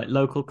done them for like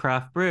local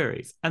craft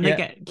breweries, and they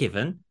get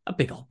given a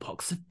big old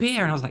box of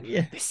beer. And I was like,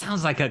 this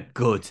sounds like a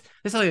good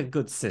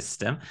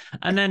system.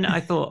 And then I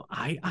thought,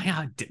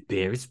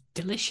 beer is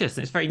delicious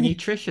and it's very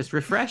nutritious,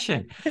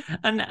 refreshing.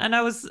 And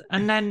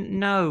then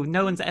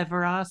no one's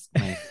ever asked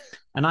me.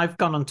 And I've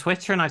gone on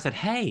Twitter and I've said,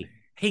 hey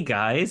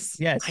guys,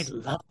 yes, I'd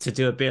love to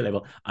do a beer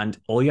label. And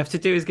all you have to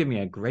do is give me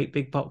a great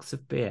big box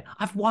of beer.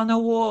 I've won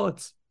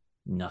awards.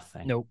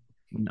 Nothing. Nope.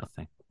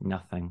 Nothing.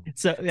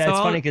 So it's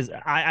funny because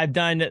I've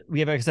done,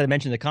 like I said, I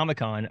mentioned the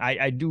Comic-Con.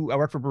 I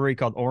work for a brewery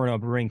called Orono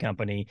Brewing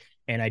Company,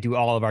 and I do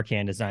all of our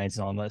can designs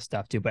and all that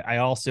stuff too. But I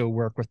also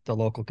work with the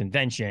local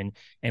convention,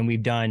 and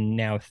we've done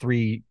now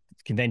 3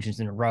 conventions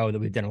in a row that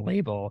we've done a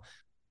label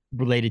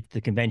related to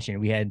the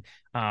convention. We had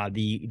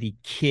the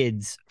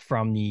kids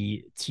from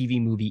the TV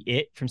movie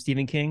It from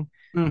Stephen King.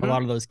 A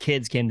lot of those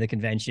kids came to the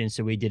convention,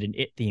 so we did an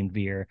It themed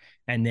beer.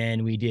 And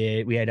then we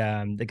had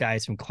the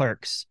guys from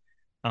Clerks.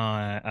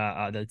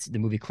 The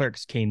movie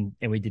Clerks came,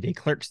 and we did a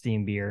Clerks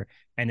themed beer.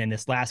 And then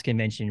this last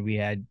convention, we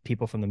had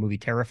people from the movie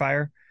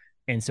Terrifier,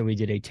 and so we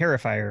did a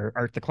Terrifier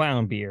Art the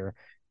Clown beer.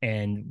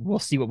 And we'll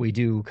see what we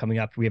do coming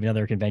up. We have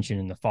another convention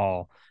in the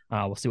fall.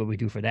 We'll see what we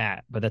do for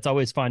that. But that's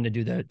always fun to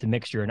do the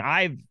mixture. And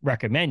I've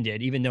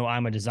recommended, even though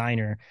I'm a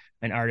designer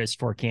and artist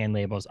for can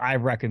labels,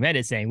 I've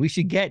recommended saying we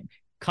should get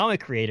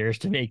comic creators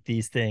to make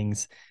these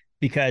things,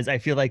 because I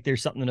feel like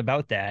there's something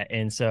about that.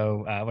 And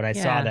so when I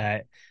saw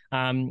that,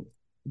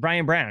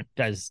 Brian Brown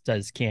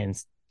does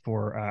cans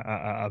for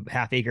a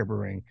Half Acre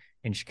Brewing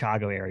in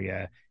Chicago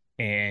area.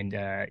 And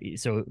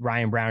so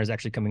Ryan Brown is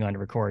actually coming on to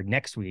record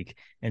next week.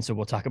 And so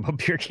we'll talk about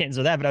beer cans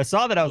with that. But I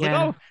saw that. I was like,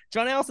 oh,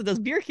 John Allison does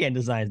beer can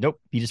designs. Nope.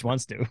 He just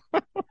wants to.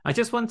 I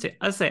just want to.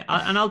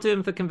 And I'll do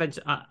them for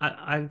convention.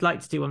 I'd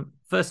like to do one.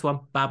 First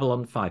one,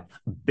 Babylon 5.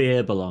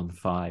 Beerballon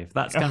 5.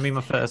 That's going to be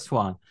my first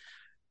one.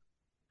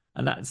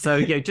 And that,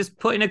 so, just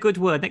put in a good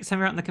word. Next time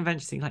you're out in the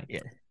convention, like,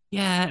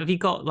 have you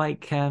got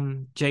like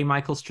J.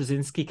 Michael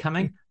Straczynski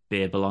coming?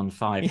 Beerballon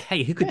 5.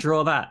 Hey, who could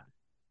draw that?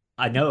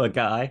 I know a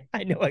guy.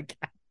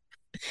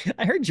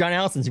 I heard John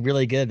Allison's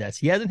really good at this.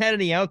 He hasn't had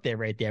any out there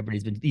right there, but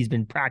he's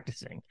been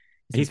practicing.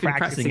 He's been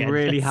practicing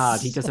really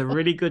hard. He does a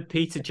really good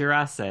Peter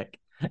Jurassic,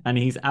 and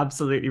he's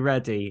absolutely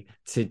ready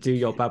to do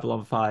your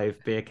Babylon 5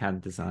 beer can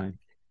design.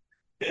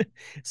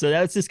 So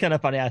that's just kind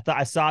of funny.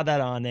 I saw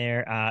that on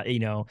there.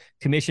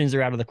 Commissions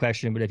are out of the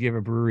question, but if you have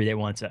a brewery that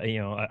wants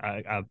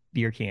a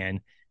beer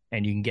can,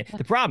 and you can get,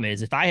 the problem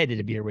is if I had to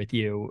do beer with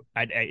you,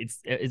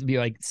 it'd be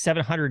like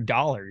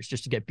 $700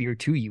 just to get beer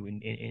to you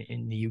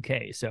in the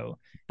UK. So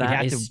you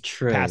have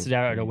to pass it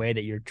out in a way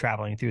that you're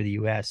traveling through the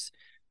US,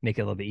 make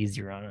it a little bit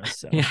easier on us.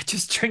 So. Yeah,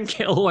 just drink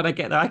it all when I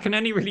get there. I can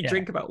only really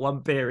drink about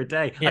 1 beer a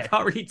day. I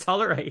can't really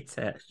tolerate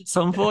it.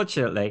 So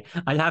unfortunately,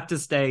 I'd have to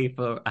stay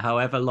for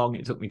however long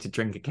it took me to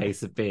drink a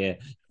case of beer.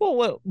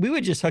 Well, we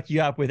would just hook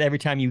you up with every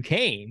time you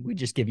came. We'd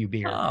just give you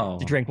beer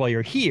to drink while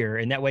you're here.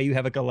 And that way you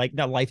have like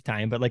not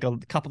lifetime, but like a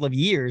couple of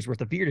years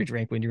worth of beer to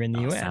drink when you're in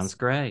the US. Sounds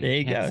great. There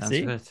you go. Sounds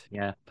See? good.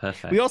 Yeah,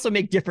 perfect. We also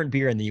make different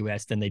beer in the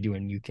US than they do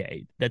in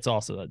UK. That's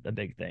also a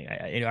big thing.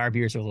 Our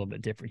beers are a little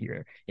bit different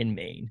here in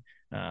Maine.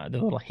 They're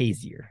a little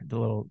hazier, they're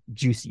a little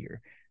juicier.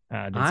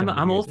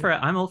 I'm all for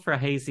a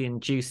hazy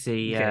and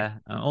juicy. Okay.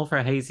 All for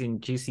a hazy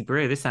and juicy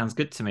brew. This sounds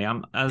good to me.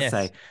 I'm Yes.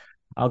 say,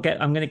 I'm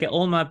going to get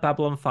all my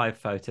Babylon 5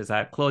 photos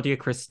out. Claudia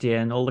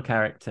Christian, all the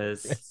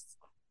characters, Yes.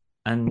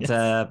 and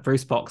Yes.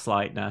 Bruce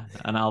Boxleitner,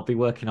 and I'll be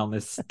working on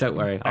this. Don't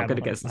worry, I'm going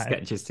to get some Babylon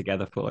 5. sketches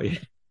together for you.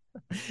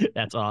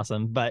 That's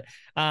awesome. But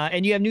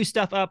and you have new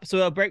stuff up.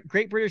 So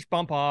Great British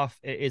Bump Off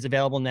is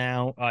available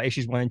now.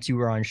 Issues 1 and 2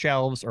 are on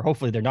shelves, or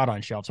hopefully they're not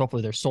on shelves.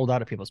 Hopefully they're sold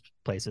out at people's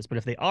places. But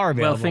if they are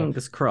available, Well,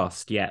 fingers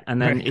crossed. Yeah,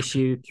 and then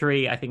issue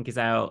 3, I think, is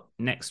out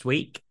next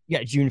week.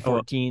 Yeah, June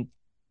 14th.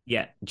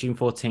 Yeah, June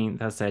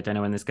 14th. As I said, I don't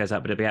know when this goes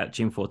out, but it'll be out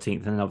June 14th,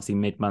 and then obviously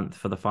mid-month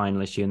for the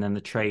final issue, and then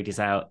the trade is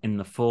out in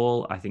the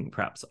fall. I think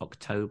perhaps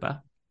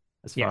October.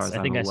 As far as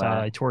I think I'm aware.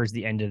 I saw towards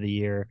the end of the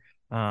year.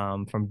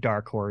 From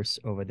Dark Horse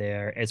over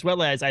there, as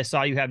well as I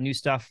saw you have new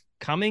stuff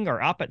coming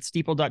or up at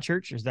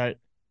Steeple.Church. Is that?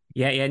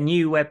 Yeah,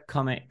 new web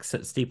comics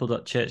at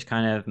Steeple.Church,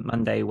 kind of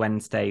Monday,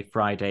 Wednesday,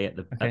 Friday at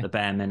the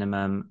bare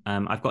minimum.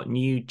 I've got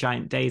new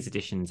Giant Days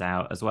editions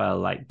out as well,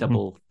 like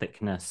double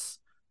thickness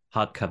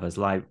hardcovers,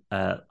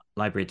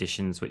 library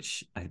editions,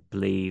 which I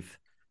believe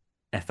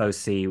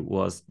FOC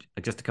was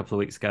just a couple of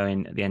weeks ago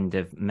at the end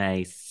of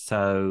May,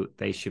 so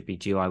they should be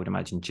due, I would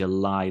imagine,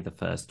 July. The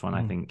first one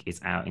I think is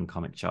out in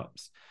comic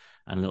shops,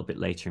 and a little bit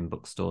later in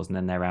bookstores, and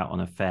then they're out on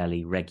a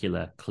fairly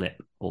regular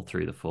clip all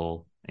through the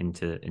fall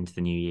into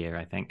the new year,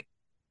 I think.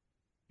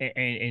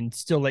 And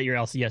still let your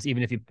LCS,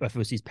 even if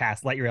FOC's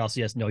passed, let your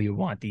LCS know you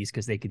want these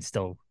because they can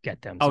still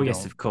get them. So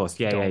yes, of course.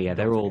 Yeah.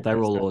 They're all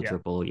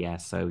orderable. Yeah.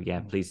 So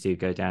please do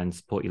go down and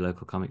support your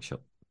local comic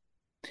shop.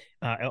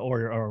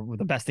 Or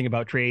the best thing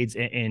about trades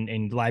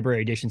and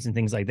library editions and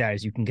things like that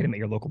is you can get them at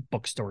your local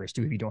bookstores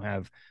too. If you don't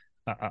have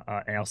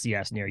an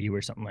LCS near you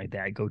or something like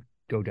that, go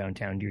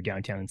downtown to your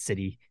downtown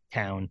city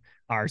town.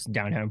 Ours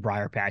downtown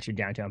Briar Patch and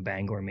downtown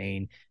Bangor,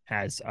 Maine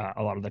has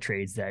a lot of the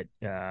trades that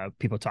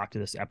people talk to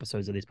this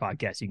episodes of these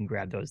podcasts. You can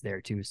grab those there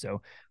too.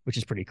 So, which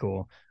is pretty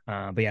cool.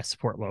 But yeah,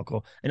 support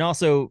local. And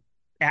also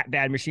at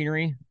Bad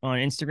Machinery on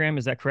Instagram.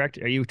 Is that correct?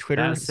 Are you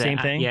Twitter? Same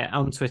thing? Yeah,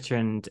 on Twitter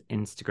and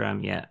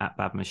Instagram. Yeah, at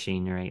Bad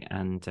Machinery.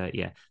 And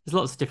there's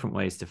lots of different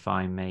ways to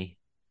find me.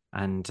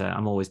 And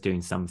I'm always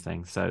doing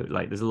something. So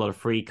like there's a lot of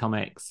free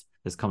comics.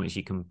 There's comics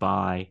you can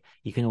buy.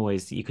 You can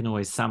always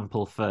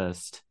sample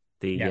first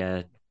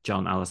the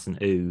John Allison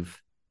oeuvre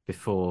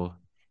before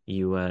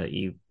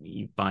you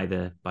buy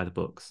the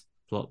books.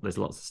 There's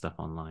lots of stuff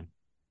online.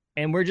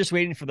 And we're just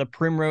waiting for the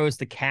Primrose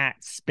the Cat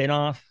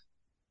spinoff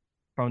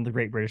from the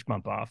Great British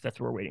Bump Off. That's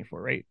what we're waiting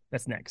for, right?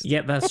 That's next.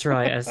 Yeah, that's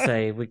right. I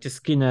say we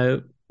just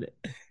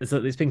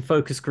it's being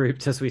focus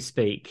grouped as we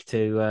speak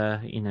to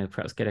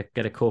perhaps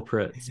get a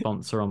corporate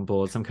sponsor on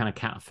board, some kind of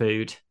cat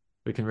food.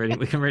 We can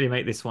really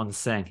make this one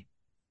sing.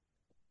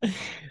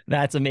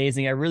 That's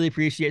amazing. I really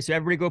appreciate it. So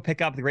everybody go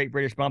pick up the Great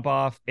British Bump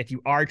Off. If you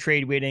are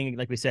trade waiting,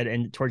 like we said,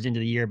 and towards the end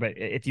of the year, but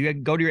if you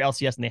go to your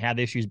LCS and they have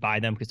issues,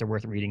 buy them because they're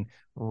worth reading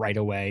right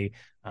away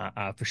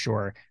for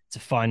sure. It's a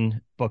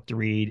fun book to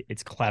read.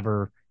 It's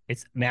clever.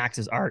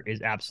 Max's art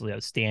is absolutely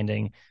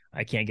outstanding.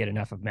 I can't get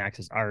enough of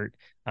Max's art,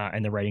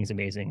 and the writing's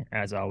amazing.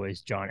 As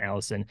always, John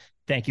Allison,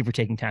 thank you for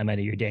taking time out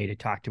of your day to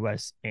talk to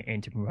us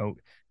and to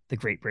promote the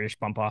Great British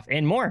Bump Off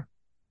and more.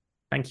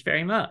 Thank you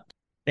very much.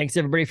 Thanks,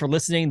 everybody, for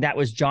listening. That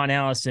was John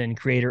Allison,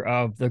 creator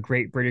of the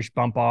Great British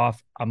Bump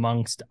Off,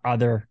 amongst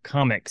other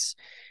comics.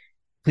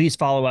 Please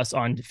follow us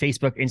on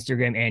Facebook,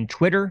 Instagram, and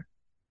Twitter,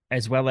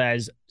 as well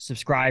as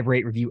subscribe,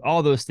 rate, review,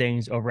 all those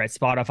things over at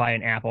Spotify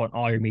and Apple and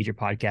all your major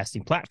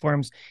podcasting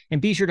platforms.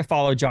 And be sure to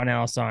follow John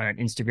Allison on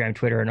Instagram,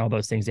 Twitter, and all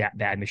those things at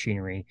Bad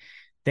Machinery.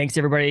 Thanks,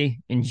 everybody.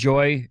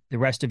 Enjoy the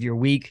rest of your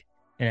week.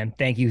 And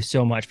thank you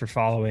so much for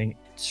following,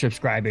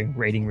 subscribing,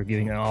 rating,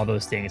 reviewing, and all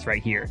those things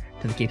right here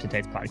to the Capes and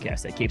Tights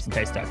podcast at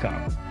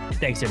capesandtights.com.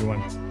 Thanks,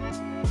 everyone.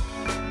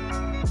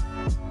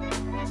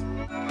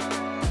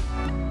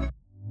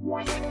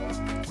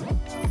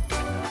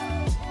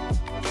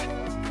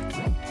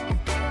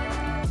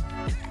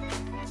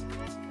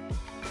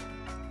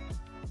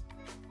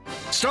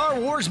 Star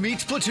Wars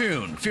meets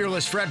Platoon.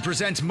 Fearless Fred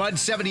presents Mud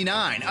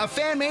 79, a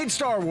fan-made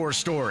Star Wars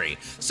story.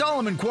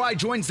 Solomon Quai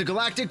joins the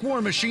galactic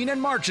war machine and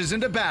marches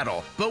into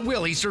battle. But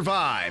will he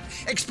survive?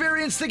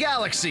 Experience the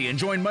galaxy and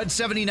join Mud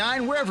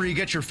 79 wherever you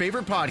get your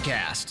favorite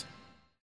podcast.